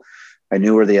well. I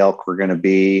knew where the elk were going to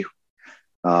be.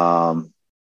 And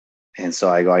so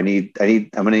I go, I'm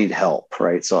going to need help,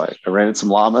 right? So I rented some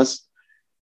llamas,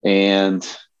 and,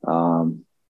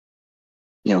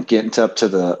 getting up to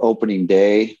the opening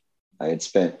day, I had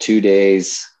spent 2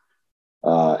 days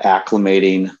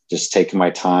acclimating, just taking my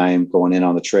time, going in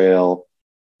on the trail.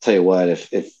 Tell you what,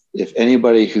 if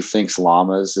anybody who thinks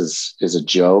llamas is a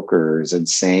joke or is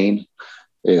insane,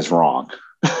 is wrong.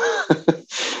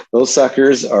 Those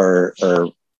suckers are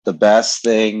the best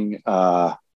thing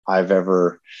I've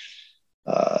ever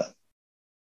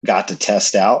got to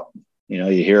test out. You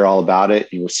hear all about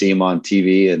it. You will see them on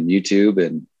TV and YouTube,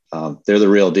 and they're the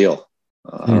real deal.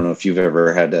 I don't know if you've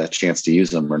ever had a chance to use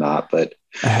them or not, but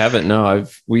I haven't. No,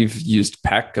 we've used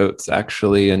pack goats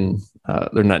actually, and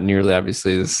they're not nearly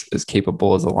obviously as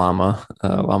capable as a llama.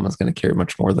 Llama's going to carry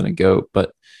much more than a goat,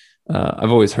 but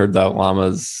I've always heard that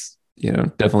llamas,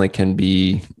 definitely can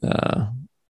be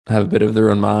have a bit of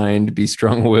their own mind, be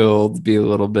strong-willed, be a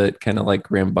little bit kind of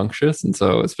like rambunctious, and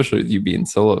so especially with you being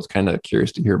solo, I was kind of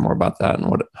curious to hear more about that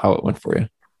and how it went for you.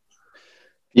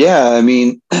 Yeah, I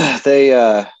mean,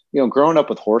 they growing up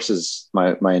with horses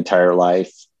my entire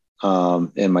life,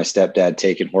 and my stepdad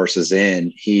taking horses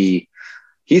in, he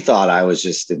thought I was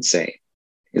just insane.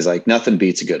 He's like, nothing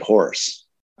beats a good horse.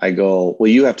 I go,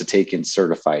 well, you have to take in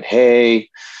certified hay.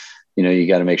 You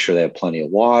got to make sure they have plenty of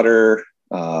water.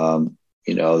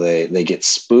 They get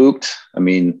spooked. I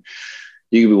mean,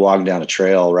 you could be walking down a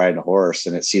trail riding a horse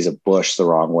and it sees a bush the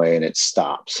wrong way and it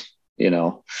stops,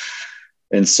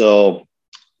 And so,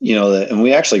 and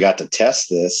we actually got to test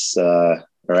this, or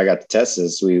I got to test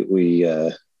this. We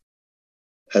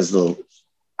as the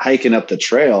hiking up the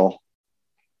trail,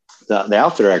 the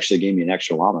outfitter actually gave me an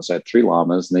extra llama. So I had 3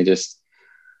 llamas, and they just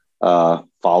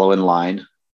follow in line.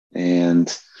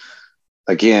 And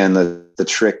again, the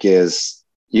trick is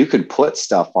you can put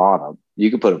stuff on them. You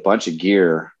can put a bunch of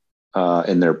gear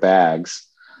in their bags.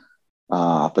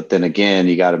 But then again,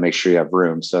 you got to make sure you have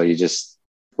room. So you just,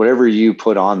 whatever you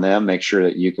put on them, make sure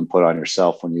that you can put on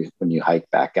yourself when you hike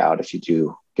back out, if you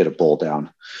do get a bull down.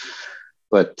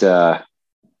 But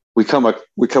we come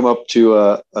up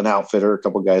to an outfitter, a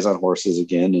couple of guys on horses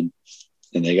again,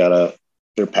 and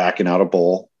they're packing out a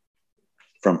bull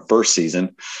from first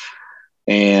season,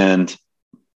 and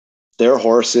their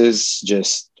horses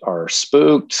just are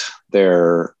spooked.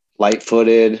 They're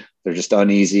light-footed. They're just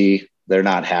uneasy. They're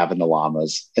not having the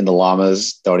llamas, and the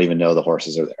llamas don't even know the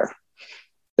horses are there.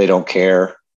 They don't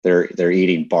care. They're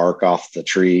eating bark off the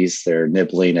trees. They're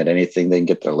nibbling at anything they can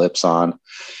get their lips on,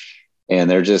 and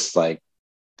they're just like,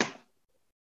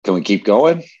 can we keep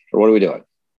going, or what are we doing?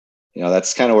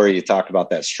 That's kind of where you talk about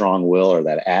that strong will or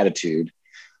that attitude.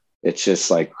 It's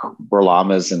just like, we're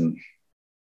llamas and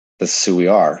this is who we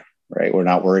are, right? We're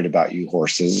not worried about you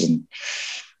horses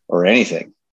or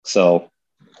anything. So,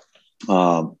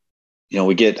 I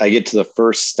get to the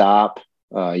first stop.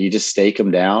 You just stake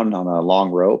them down on a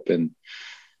long rope and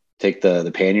take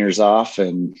the panniers off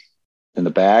and the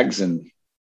bags, and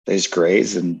they just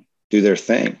graze and do their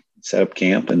thing, set up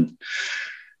camp, and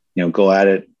go at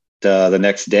it the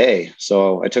next day.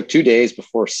 So I took 2 days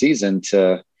before season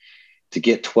to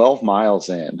get 12 miles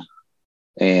in,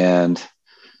 and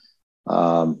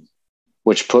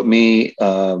which put me,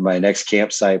 my next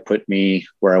campsite put me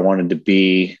where I wanted to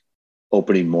be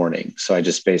opening morning. So I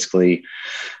just basically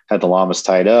had the llamas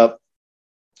tied up,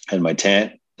 had my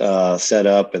tent set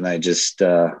up, and I just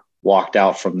walked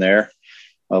out from there.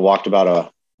 I walked about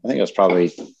I think it was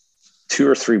probably 2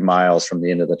 or 3 miles from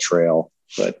the end of the trail.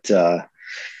 But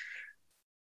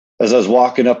as I was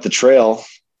walking up the trail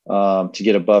to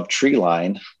get above tree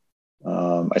line,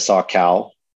 I saw a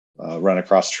cow run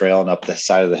across the trail and up the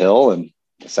side of the hill, and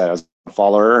decided I was going to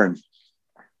follow her,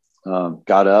 and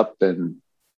got up and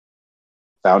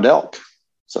found elk.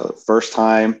 So the first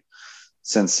time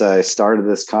since I started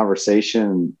this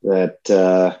conversation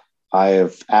that I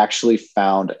have actually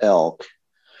found elk,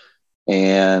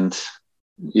 and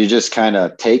you're just kind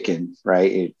of taken,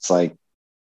 right? It's like,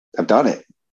 I've done it.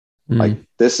 Like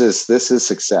this is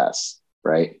success,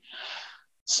 right?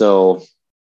 So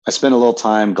I spent a little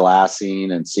time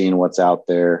glassing and seeing what's out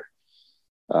there.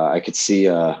 I could see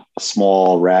a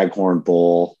small raghorn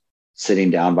bull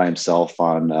sitting down by himself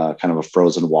on kind of a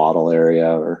frozen wattle area,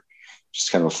 or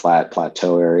just kind of a flat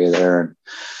plateau area there.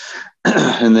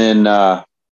 And then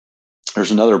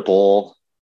there's another bull,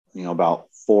 about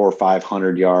 400 or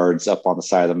 500 yards up on the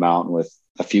side of the mountain with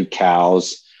a few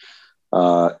cows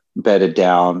bedded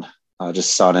down,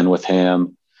 just sunning with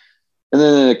him. And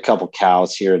then a couple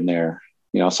cows here and there,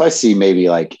 so I see maybe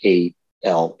like 8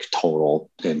 elk total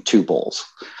and 2 bulls.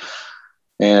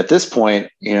 And at this point,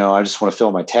 I just want to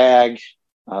fill my tag.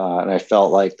 And I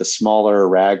felt like the smaller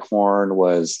raghorn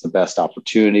was the best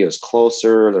opportunity. It was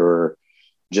closer. There were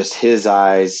just his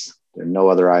eyes. There were no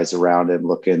other eyes around him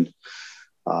looking.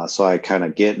 So I kind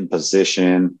of get in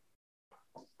position,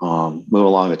 move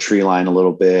along the tree line a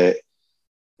little bit.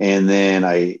 And then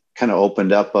I kind of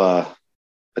opened up a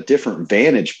different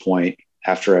vantage point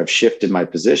after I've shifted my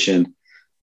position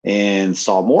and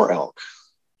saw more elk.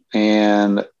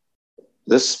 And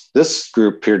this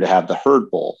group appeared to have the herd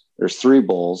bull. There's 3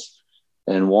 bulls,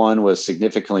 and one was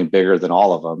significantly bigger than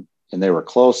all of them. And they were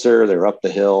closer. They were up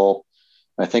the hill.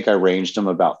 I think I ranged them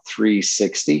about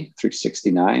 360,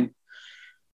 369,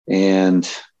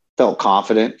 and felt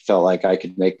confident, felt like I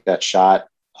could make that shot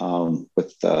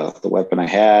with the weapon I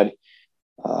had.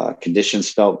 Conditions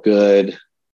felt good.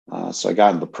 So I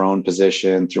got in the prone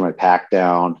position, threw my pack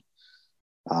down,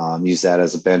 used that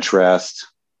as a bench rest,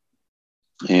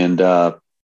 and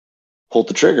pulled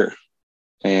the trigger.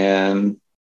 And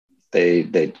they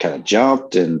kind of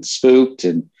jumped and spooked.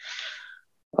 And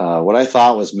what I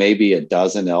thought was maybe a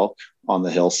dozen elk on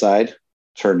the hillside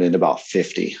turned into about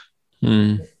 50.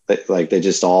 They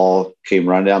just all came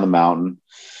running down the mountain.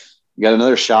 Got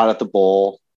another shot at the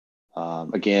bull.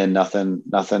 Again,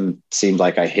 nothing seemed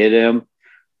like I hit him.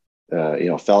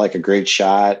 Felt like a great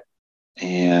shot.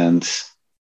 And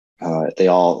they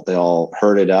all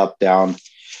herded up down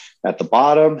at the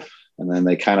bottom, and then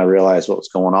they kind of realized what was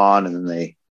going on, and then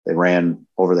they ran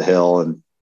over the hill and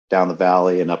down the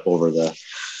valley and up over the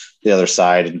other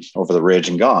side and over the ridge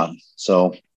and gone.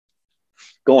 So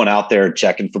going out there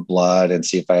checking for blood and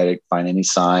see if I had to find any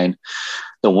sign.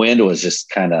 The wind was just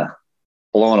kind of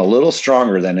blowing a little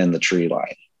stronger than in the tree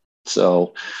line.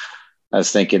 So I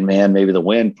was thinking, man, maybe the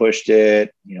wind pushed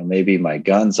it, maybe my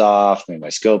gun's off, maybe my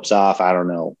scope's off. I don't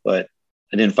know, but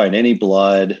I didn't find any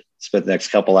blood. Spent the next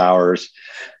couple hours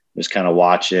just kind of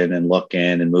watching and looking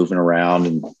and moving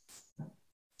around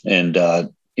and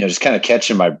just kind of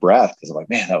catching my breath, because I'm like,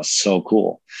 man, that was so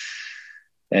cool.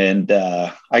 And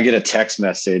I get a text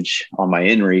message on my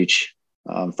inReach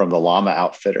from the llama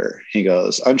outfitter. He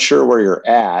goes, unsure where you're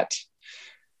at.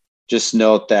 Just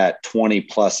note that 20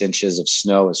 plus inches of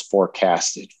snow is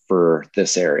forecasted for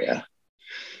this area.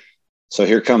 So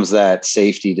here comes that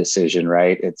safety decision,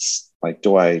 right? It's like,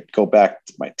 do I go back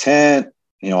to my tent?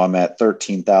 I'm at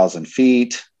 13,000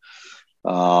 feet.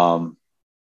 What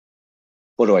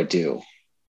do I do?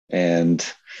 And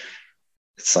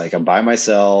it's like, I'm by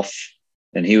myself.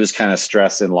 And he was kind of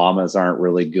stressing llamas aren't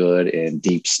really good in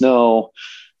deep snow.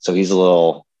 So he's a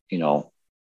little,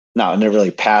 not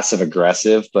really passive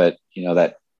aggressive, but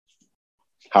that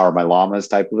how are my llamas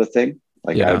type of a thing.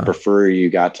 Like, I would prefer you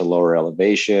got to lower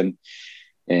elevation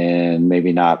and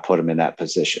maybe not put them in that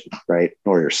position, right?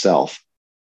 Nor yourself.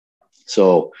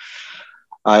 So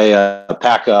I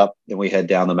pack up and we head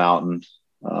down the mountain.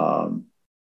 Then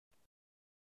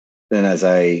as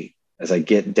I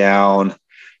get down,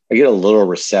 I get a little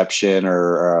reception,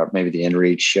 or maybe the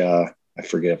inReach. I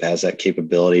forget if it has that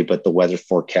capability, but the weather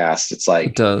forecast, it's like,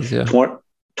 it does, yeah.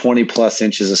 20 plus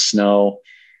inches of snow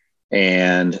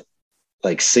and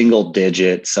like single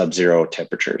digit sub-zero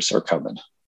temperatures are coming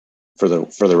for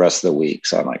the rest of the week.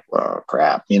 So I'm like, oh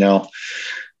crap,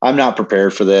 I'm not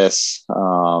prepared for this.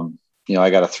 I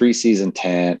got a 3-season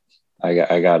tent. I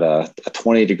got a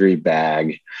 20-degree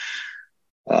bag.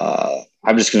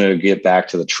 I'm just going to get back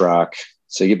to the truck.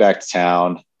 So you get back to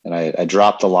town, and I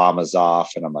dropped the llamas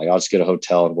off, and I'm like, I'll just get a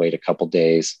hotel and wait a couple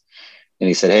days. And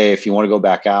he said, hey, if you want to go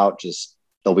back out,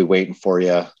 they'll be waiting for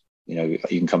you. You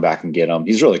can come back and get them.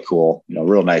 He's really cool,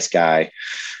 real nice guy.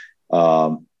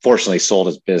 Fortunately sold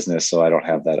his business, so I don't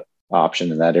have that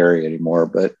option in that area anymore,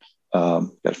 but got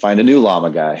to find a new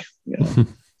llama guy, you know,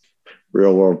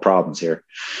 real world problems here.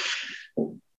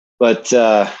 But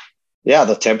yeah,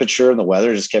 the temperature and the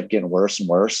weather just kept getting worse and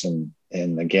worse. And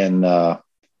again, that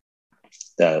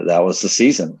was the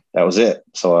season. That was it.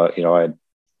 So, you know, I had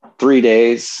 3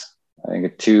 days, I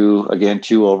think two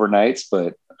overnights,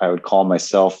 but I would call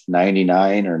myself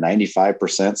 99 or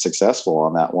 95% successful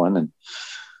on that one. And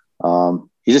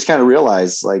you just kind of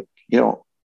realize, like, you know,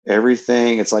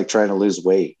 everything, it's like trying to lose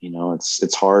weight. You know,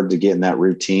 it's hard to get in that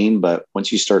routine, but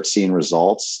once you start seeing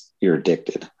results, you're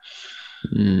addicted.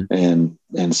 And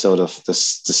so to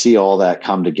see all that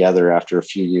come together after a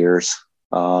few years,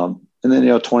 and then, you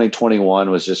know, 2021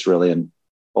 was just really an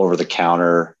over the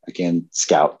counter, again,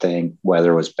 scout thing.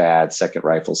 Weather was bad, second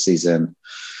rifle season,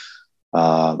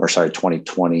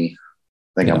 2020. I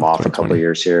think I'm off a couple of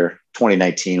years here.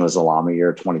 2019 was a llama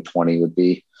year. 2020 would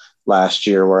be last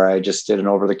year, where I just did an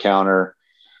over the counter.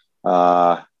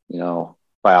 You know,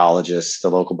 the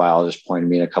local biologist pointed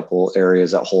me in a couple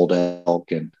areas that hold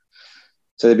elk, and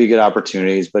so there'd be good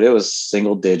opportunities, but it was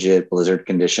single digit blizzard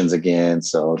conditions again.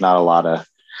 So not a lot of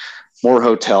more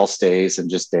hotel stays and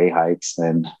just day hikes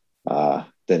than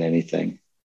anything.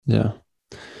 Yeah.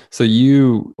 So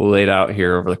you laid out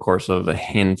here over the course of a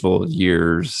handful of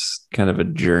years, kind of a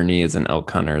journey as an elk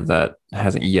hunter that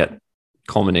hasn't yet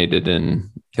culminated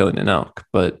in killing an elk.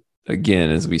 But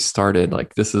again, as we started,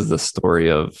 like, this is the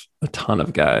story of a ton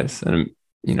of guys, and,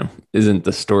 you know, isn't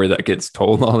the story that gets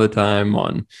told all the time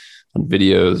on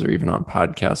videos or even on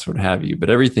podcasts, what have you. But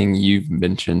everything you've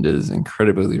mentioned is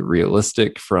incredibly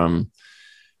realistic, from,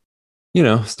 you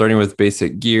know, starting with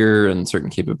basic gear and certain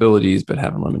capabilities, but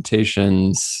having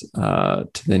limitations,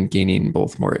 to then gaining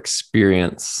both more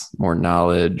experience, more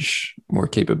knowledge, more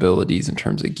capabilities in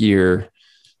terms of gear,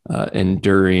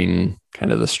 enduring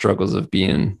kind of the struggles of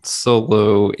being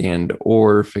solo and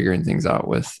or figuring things out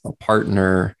with a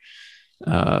partner,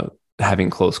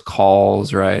 having close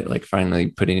calls, right? Like finally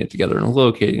putting it together and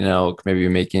locating elk, maybe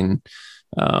making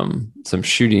some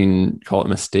shooting, call it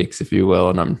mistakes, if you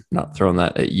will. And I'm not throwing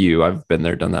that at you. I've been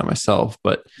there, done that myself.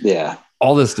 But yeah,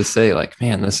 all this to say, like,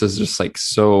 man, this is just like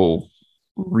so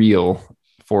real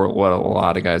for what a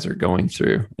lot of guys are going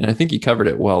through. And I think you covered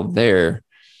it well there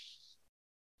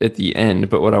at the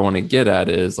end. But what I want to get at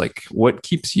is, like, what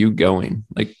keeps you going?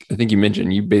 Like, I think you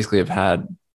mentioned you basically have had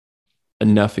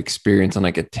enough experience and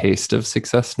like a taste of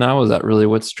success now. Is that really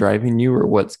what's driving you, or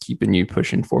what's keeping you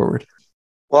pushing forward?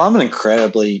 Well, I'm an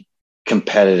incredibly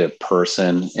competitive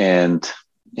person, and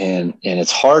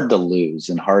it's hard to lose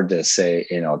and hard to say,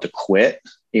 you know, to quit,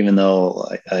 even though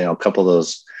you know, a couple of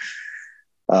those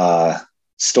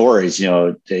stories, you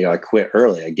know, I quit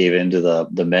early. I gave into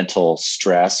the mental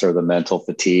stress or the mental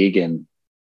fatigue, and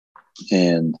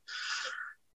you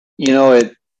know,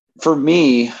 it, for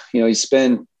me, you know, you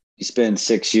spend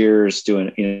 6 years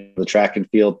doing, you know, the track and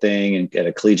field thing, and at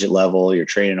a collegiate level, you're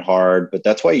training hard, but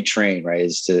that's why you train, right?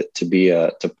 Is to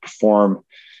perform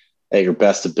at your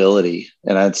best ability.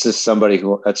 And it's just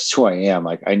that's who I am.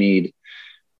 Like, I need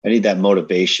that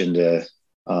motivation to,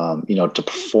 you know, to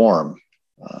perform.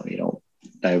 You know,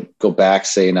 I go back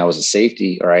saying I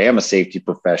am a safety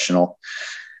professional.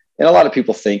 And a lot of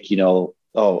people think, you know,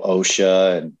 oh,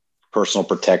 OSHA and personal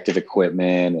protective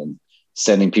equipment and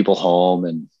sending people home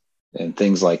and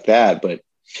things like that. But,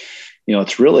 you know,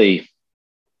 it's really,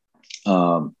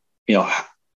 you know,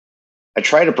 I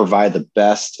try to provide the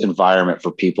best environment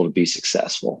for people to be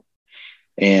successful.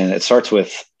 And it starts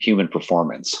with human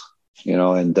performance, you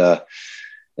know, and to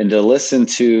listen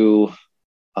to,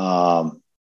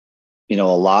 you know,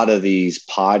 a lot of these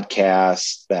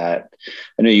podcasts that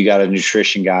I know you got a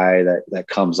nutrition guy that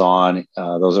comes on.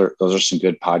 Those are some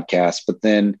good podcasts, but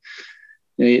then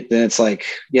it's like,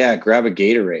 yeah, grab a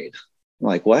Gatorade. I'm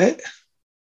like, what?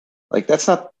 Like, that's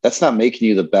not making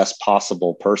you the best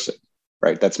possible person,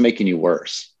 right? That's making you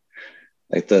worse.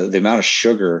 Like, the amount of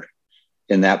sugar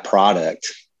in that product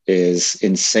is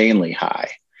insanely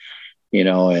high, you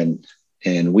know, and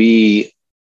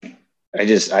I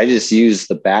just use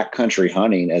the backcountry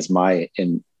hunting as my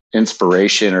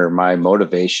inspiration or my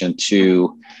motivation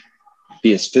to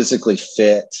be as physically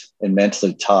fit and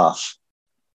mentally tough,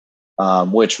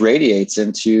 which radiates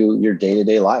into your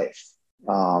day-to-day life.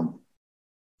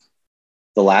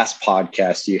 The last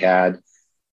podcast you had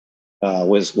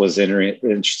was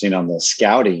interesting on the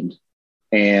scouting,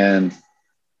 and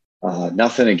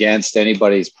nothing against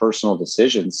anybody's personal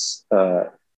decisions.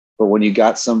 But when you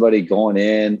got somebody going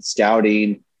in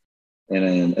scouting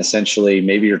and essentially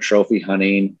maybe you're trophy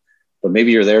hunting, but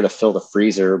maybe you're there to fill the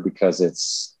freezer because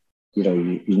it's, you know,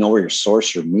 you know where you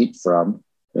source your meat from,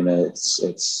 and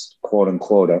it's quote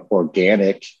unquote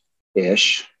organic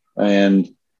ish. And,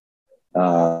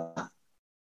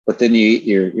 but then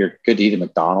you're good to eat at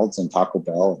McDonald's and Taco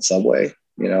Bell and Subway.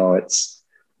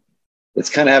 It's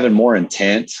kind of having more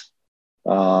intent,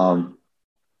 and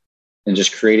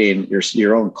just creating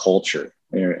your own culture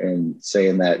and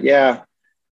saying that,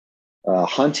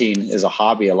 hunting is a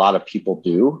hobby a lot of people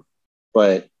do,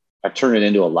 but I turn it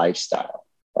into a lifestyle.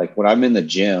 Like when I'm in the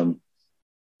gym,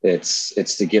 it's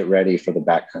to get ready for the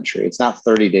backcountry. It's not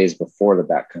 30 days before the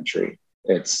backcountry.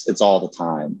 It's all the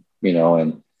time,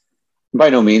 and by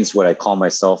no means would I call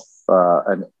myself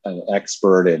an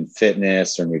expert in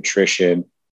fitness or nutrition,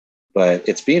 but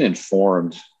it's being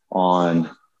informed on,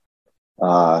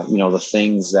 the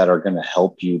things that are going to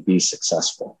help you be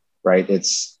successful, right?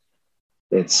 It's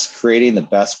creating the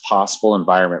best possible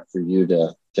environment for you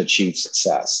to achieve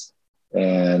success.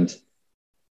 And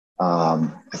I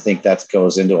think that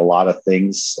goes into a lot of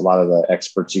things, a lot of the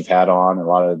experts you've had on, a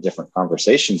lot of the different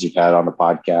conversations you've had on the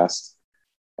podcast.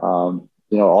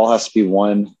 All has to be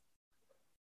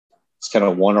it's kind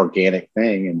of one organic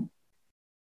thing.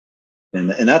 And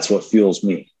that's what fuels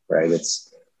me, right?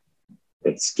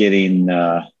 It's getting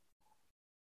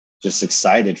just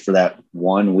excited for that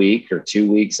 1 week or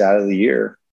 2 weeks out of the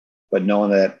year, but knowing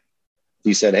that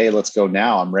you said, hey, let's go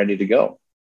now, I'm ready to go.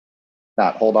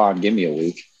 Not hold on, give me a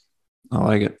week. I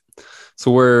like it.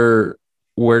 So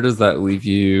where does that leave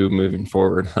you moving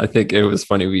forward? I think it was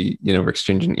funny. We, were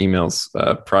exchanging emails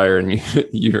prior, and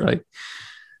you're like,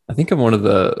 I think I'm one of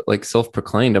the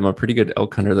self-proclaimed, I'm a pretty good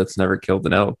elk hunter that's never killed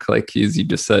an elk. Like as you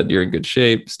just said, you're in good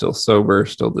shape, still sober,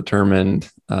 still determined.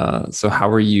 So how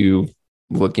are you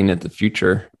looking at the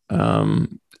future? Let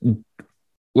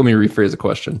me rephrase the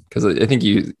question, because I think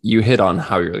you hit on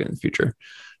how you're looking at the future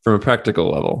from a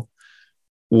practical level.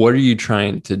 What are you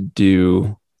trying to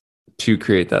do to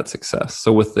create that success?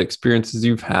 So with the experiences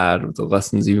you've had, with the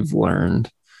lessons you've learned,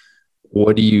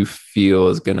 what do you feel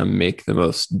is going to make the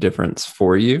most difference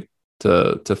for you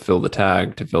to fill the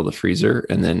tag, to fill the freezer?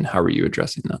 And then how are you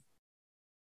addressing that?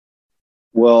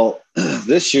 Well,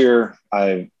 this year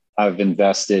I've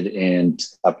invested in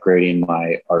upgrading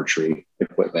my archery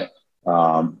equipment.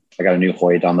 I got a new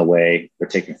Hoyt on the way. They're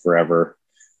taking forever.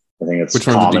 I think it's Which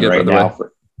one did you get, right by the now. way?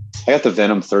 I got the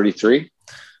Venom 33.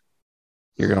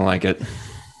 You're going to like it.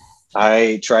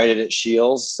 I tried it at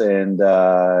Shields, and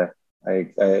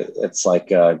it's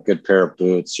like a good pair of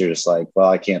boots. You're just like, well,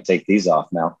 I can't take these off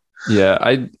now. Yeah,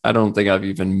 I don't think I've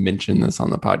even mentioned this on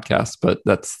the podcast, but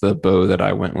that's the bow that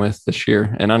I went with this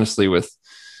year. And honestly,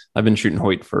 I've been shooting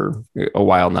Hoyt for a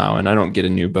while now, and I don't get a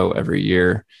new bow every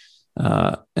year.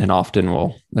 And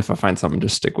often if I find something,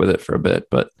 just stick with it for a bit.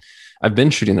 But I've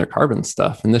been shooting their carbon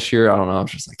stuff. And this year, I don't know, I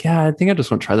was just like, I think I just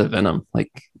want to try the Venom. I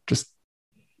just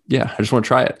want to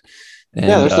try it. And,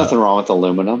 there's nothing wrong with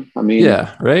aluminum. I mean,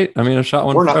 yeah, right. I mean, I shot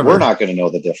one. We're not going to know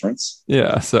the difference.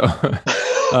 Yeah. So,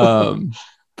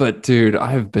 but dude,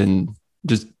 I've been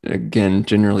just, again,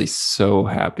 generally so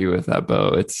happy with that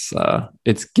bow. It's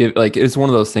one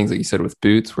of those things that you said with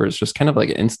boots, where it's just kind of like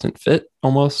an instant fit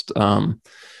almost.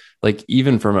 Like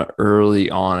even from early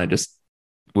on, I just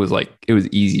was like, it was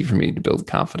easy for me to build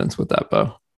confidence with that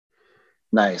bow.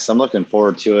 Nice. I'm looking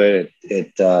forward to it.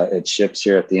 It ships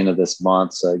here at the end of this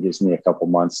month, so it gives me a couple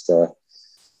months to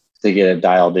get it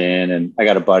dialed in. And I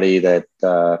got a buddy that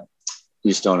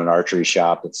used to own an archery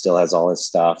shop that still has all his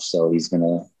stuff, so he's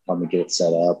gonna help me get it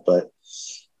set up. But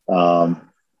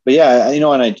yeah,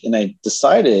 and I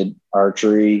decided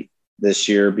archery this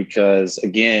year because,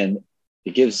 again,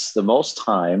 it gives the most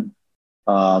time.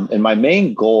 And my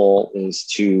main goal is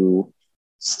to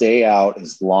stay out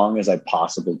as long as I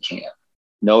possibly can.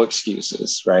 No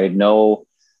excuses, right? No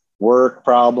work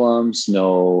problems,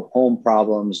 no home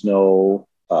problems, no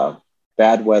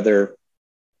bad weather.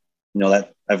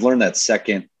 That I've learned that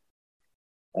second,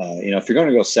 if you're going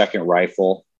to go second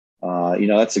rifle,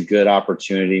 that's a good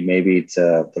opportunity maybe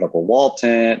to put up a wall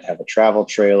tent, have a travel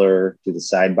trailer, do the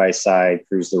side-by-side,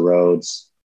 cruise the roads,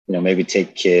 maybe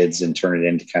take kids and turn it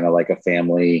into kind of like a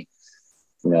family,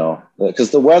 because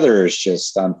the weather is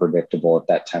just unpredictable at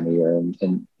that time of year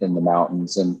in the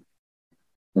mountains. And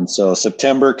so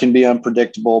September can be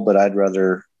unpredictable, but I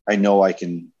know I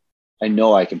can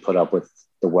put up with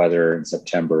the weather in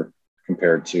September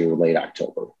compared to late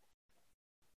October.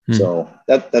 So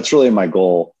that's really my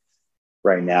goal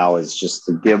right now, is just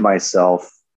to give myself,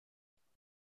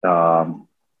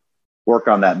 work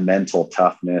on that mental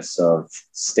toughness of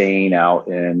staying out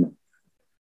in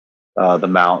the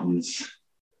mountains,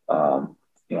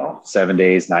 7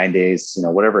 days, 9 days,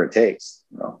 whatever it takes,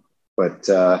 but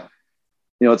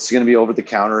it's going to be over the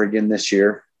counter again this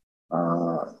year.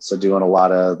 So doing a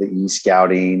lot of the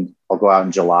e-scouting. I'll go out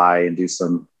in July and do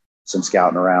some some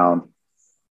scouting around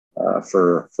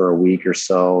for a week or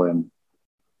so,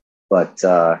 but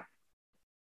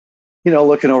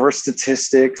looking over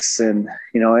statistics, and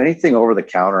anything over the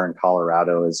counter in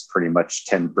Colorado is pretty much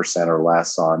 10% or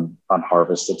less on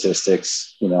harvest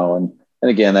statistics. And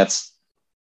again, that's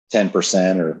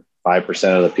 10% or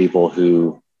 5% of the people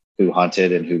who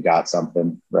hunted and who got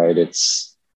something, right?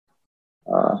 It's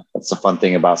that's the fun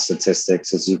thing about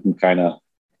statistics, is you can kind of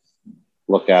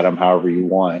look at them however you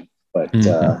want. But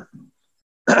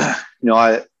I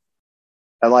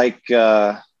like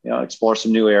explore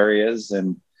some new areas,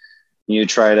 and you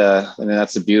try to, and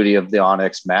that's the beauty of the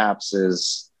onX maps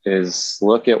is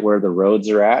look at where the roads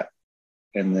are at,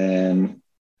 and then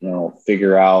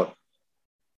figure out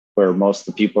where most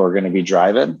of the people are going to be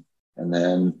driving, and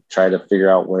then try to figure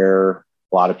out where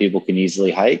a lot of people can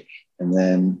easily hike, and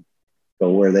then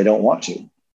go where they don't want to.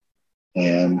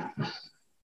 And,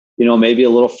 maybe a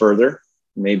little further,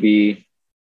 maybe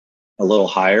a little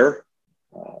higher,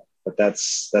 but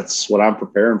that's what I'm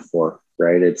preparing for,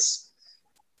 right? It's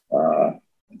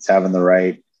having the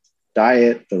right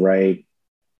diet, the right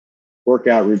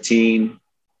workout routine.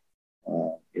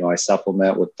 I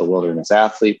supplement with the Wilderness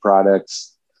Athlete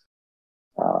products.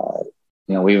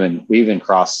 We even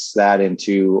crossed that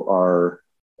into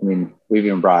we've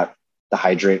even brought the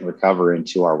Hydrate and Recover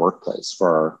into our workplace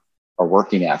for our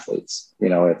working athletes.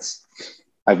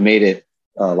 I've made it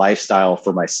a lifestyle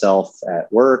for myself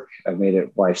at work. I've made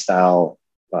it lifestyle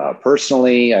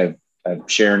personally. I'm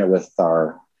sharing it with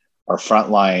our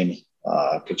frontline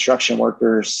construction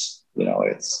workers.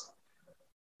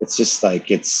 It's just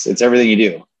like, it's everything you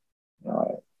do.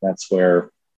 That's where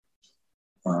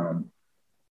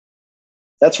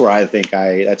I think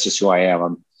that's just who I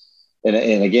am. And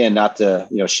again, not to,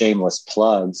 shameless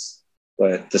plugs,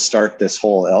 but to start this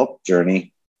whole elk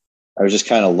journey, I was just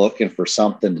kind of looking for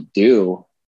something to do.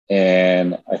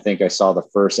 And I think I saw the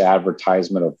first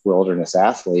advertisement of Wilderness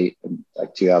Athlete in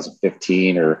like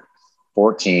 2015 or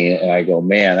 14. And I go,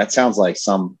 man, that sounds like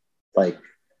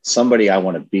somebody I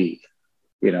want to be.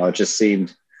 It just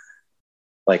seemed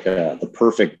like the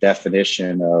perfect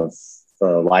definition of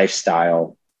the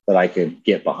lifestyle that I could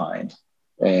get behind.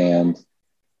 And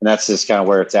that's just kind of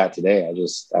where it's at today.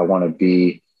 I want to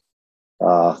be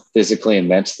physically and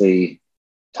mentally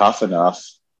tough enough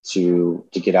to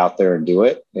get out there and do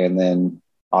it. And then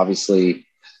obviously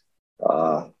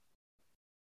allow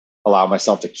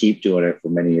myself to keep doing it for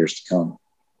many years to come.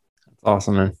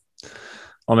 Awesome, man.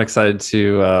 I'm excited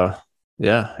to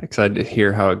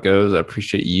hear how it goes. I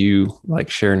appreciate you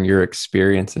sharing your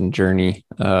experience and journey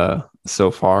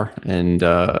so far. And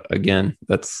again,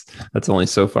 that's only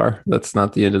so far. That's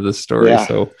not the end of the story. Yeah.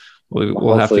 So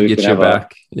we'll have to get you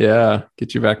back.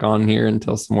 Get you back on here and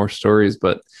tell some more stories.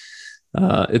 But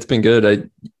it's been good. I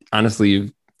honestly,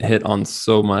 you've hit on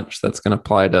so much that's going to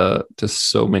apply to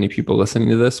so many people listening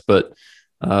to this. But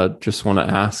just want to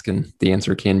ask, and the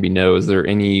answer can be no. Is there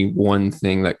any one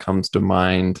thing that comes to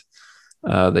mind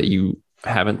that you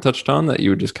haven't touched on that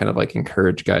you would just kind of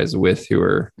encourage guys with who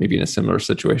are maybe in a similar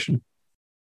situation?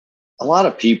 A lot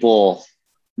of people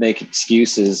make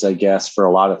excuses, I guess, for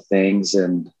a lot of things.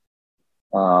 And,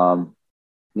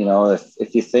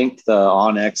 if you think the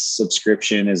onX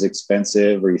subscription is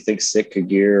expensive, or you think Sitka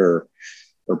gear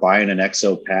or buying an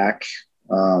EXO pack,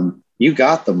 you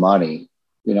got the money.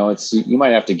 You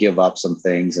might have to give up some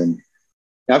things, and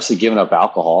obviously giving up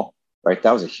alcohol, right?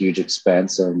 That was a huge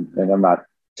expense. And I'm not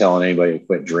telling anybody to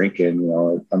quit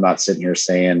drinking. I'm not sitting here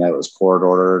saying that was court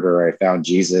ordered, or I found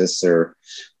Jesus, or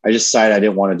I just decided I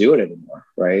didn't want to do it anymore.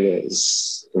 Right.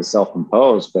 It's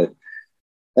self-imposed, but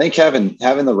I think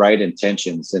having the right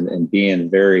intentions and being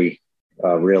very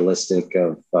realistic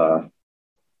of,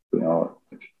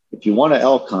 if you want to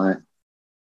elk hunt,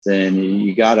 then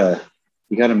you gotta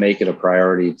make it a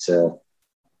priority to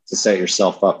set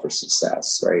yourself up for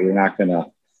success, right? You're not gonna.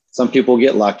 Some people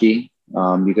get lucky.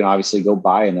 You can obviously go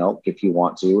buy an elk if you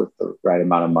want to with the right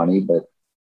amount of money, but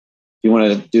if you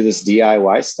want to do this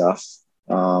DIY stuff,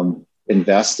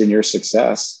 invest in your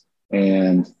success,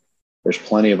 and there's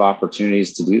plenty of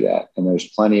opportunities to do that, and there's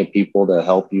plenty of people to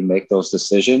help you make those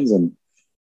decisions, and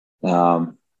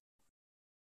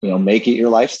make it your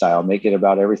lifestyle, make it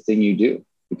about everything you do,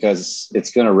 because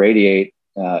it's going to radiate.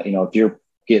 If you're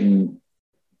getting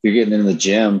in the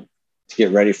gym to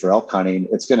get ready for elk hunting,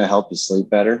 it's going to help you sleep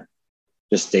better,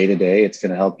 just day to day. It's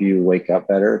going to help you wake up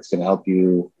better. It's going to help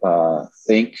you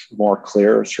think more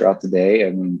clear throughout the day.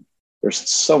 I mean, there's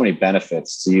so many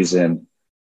benefits to using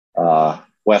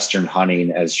Western hunting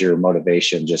as your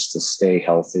motivation, just to stay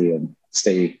healthy and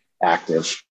stay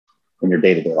active in your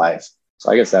day-to-day life.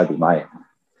 So I guess that'd be my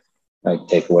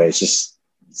takeaway. It's just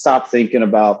stop thinking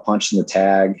about punching the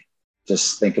tag.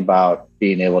 Just think about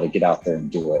being able to get out there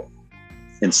and do it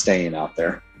and staying out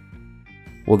there.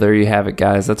 Well, there you have it,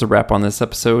 guys. That's a wrap on this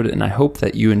episode, and I hope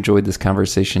that you enjoyed this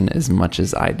conversation as much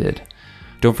as I did.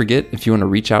 Don't forget, if you want to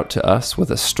reach out to us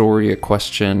with a story, a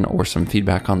question, or some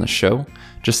feedback on the show,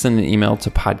 just send an email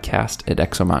to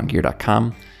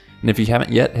podcast@exomountaingear.com. And if you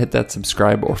haven't yet, hit that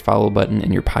subscribe or follow button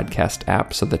in your podcast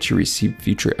app so that you receive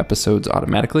future episodes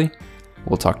automatically.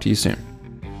 We'll talk to you soon.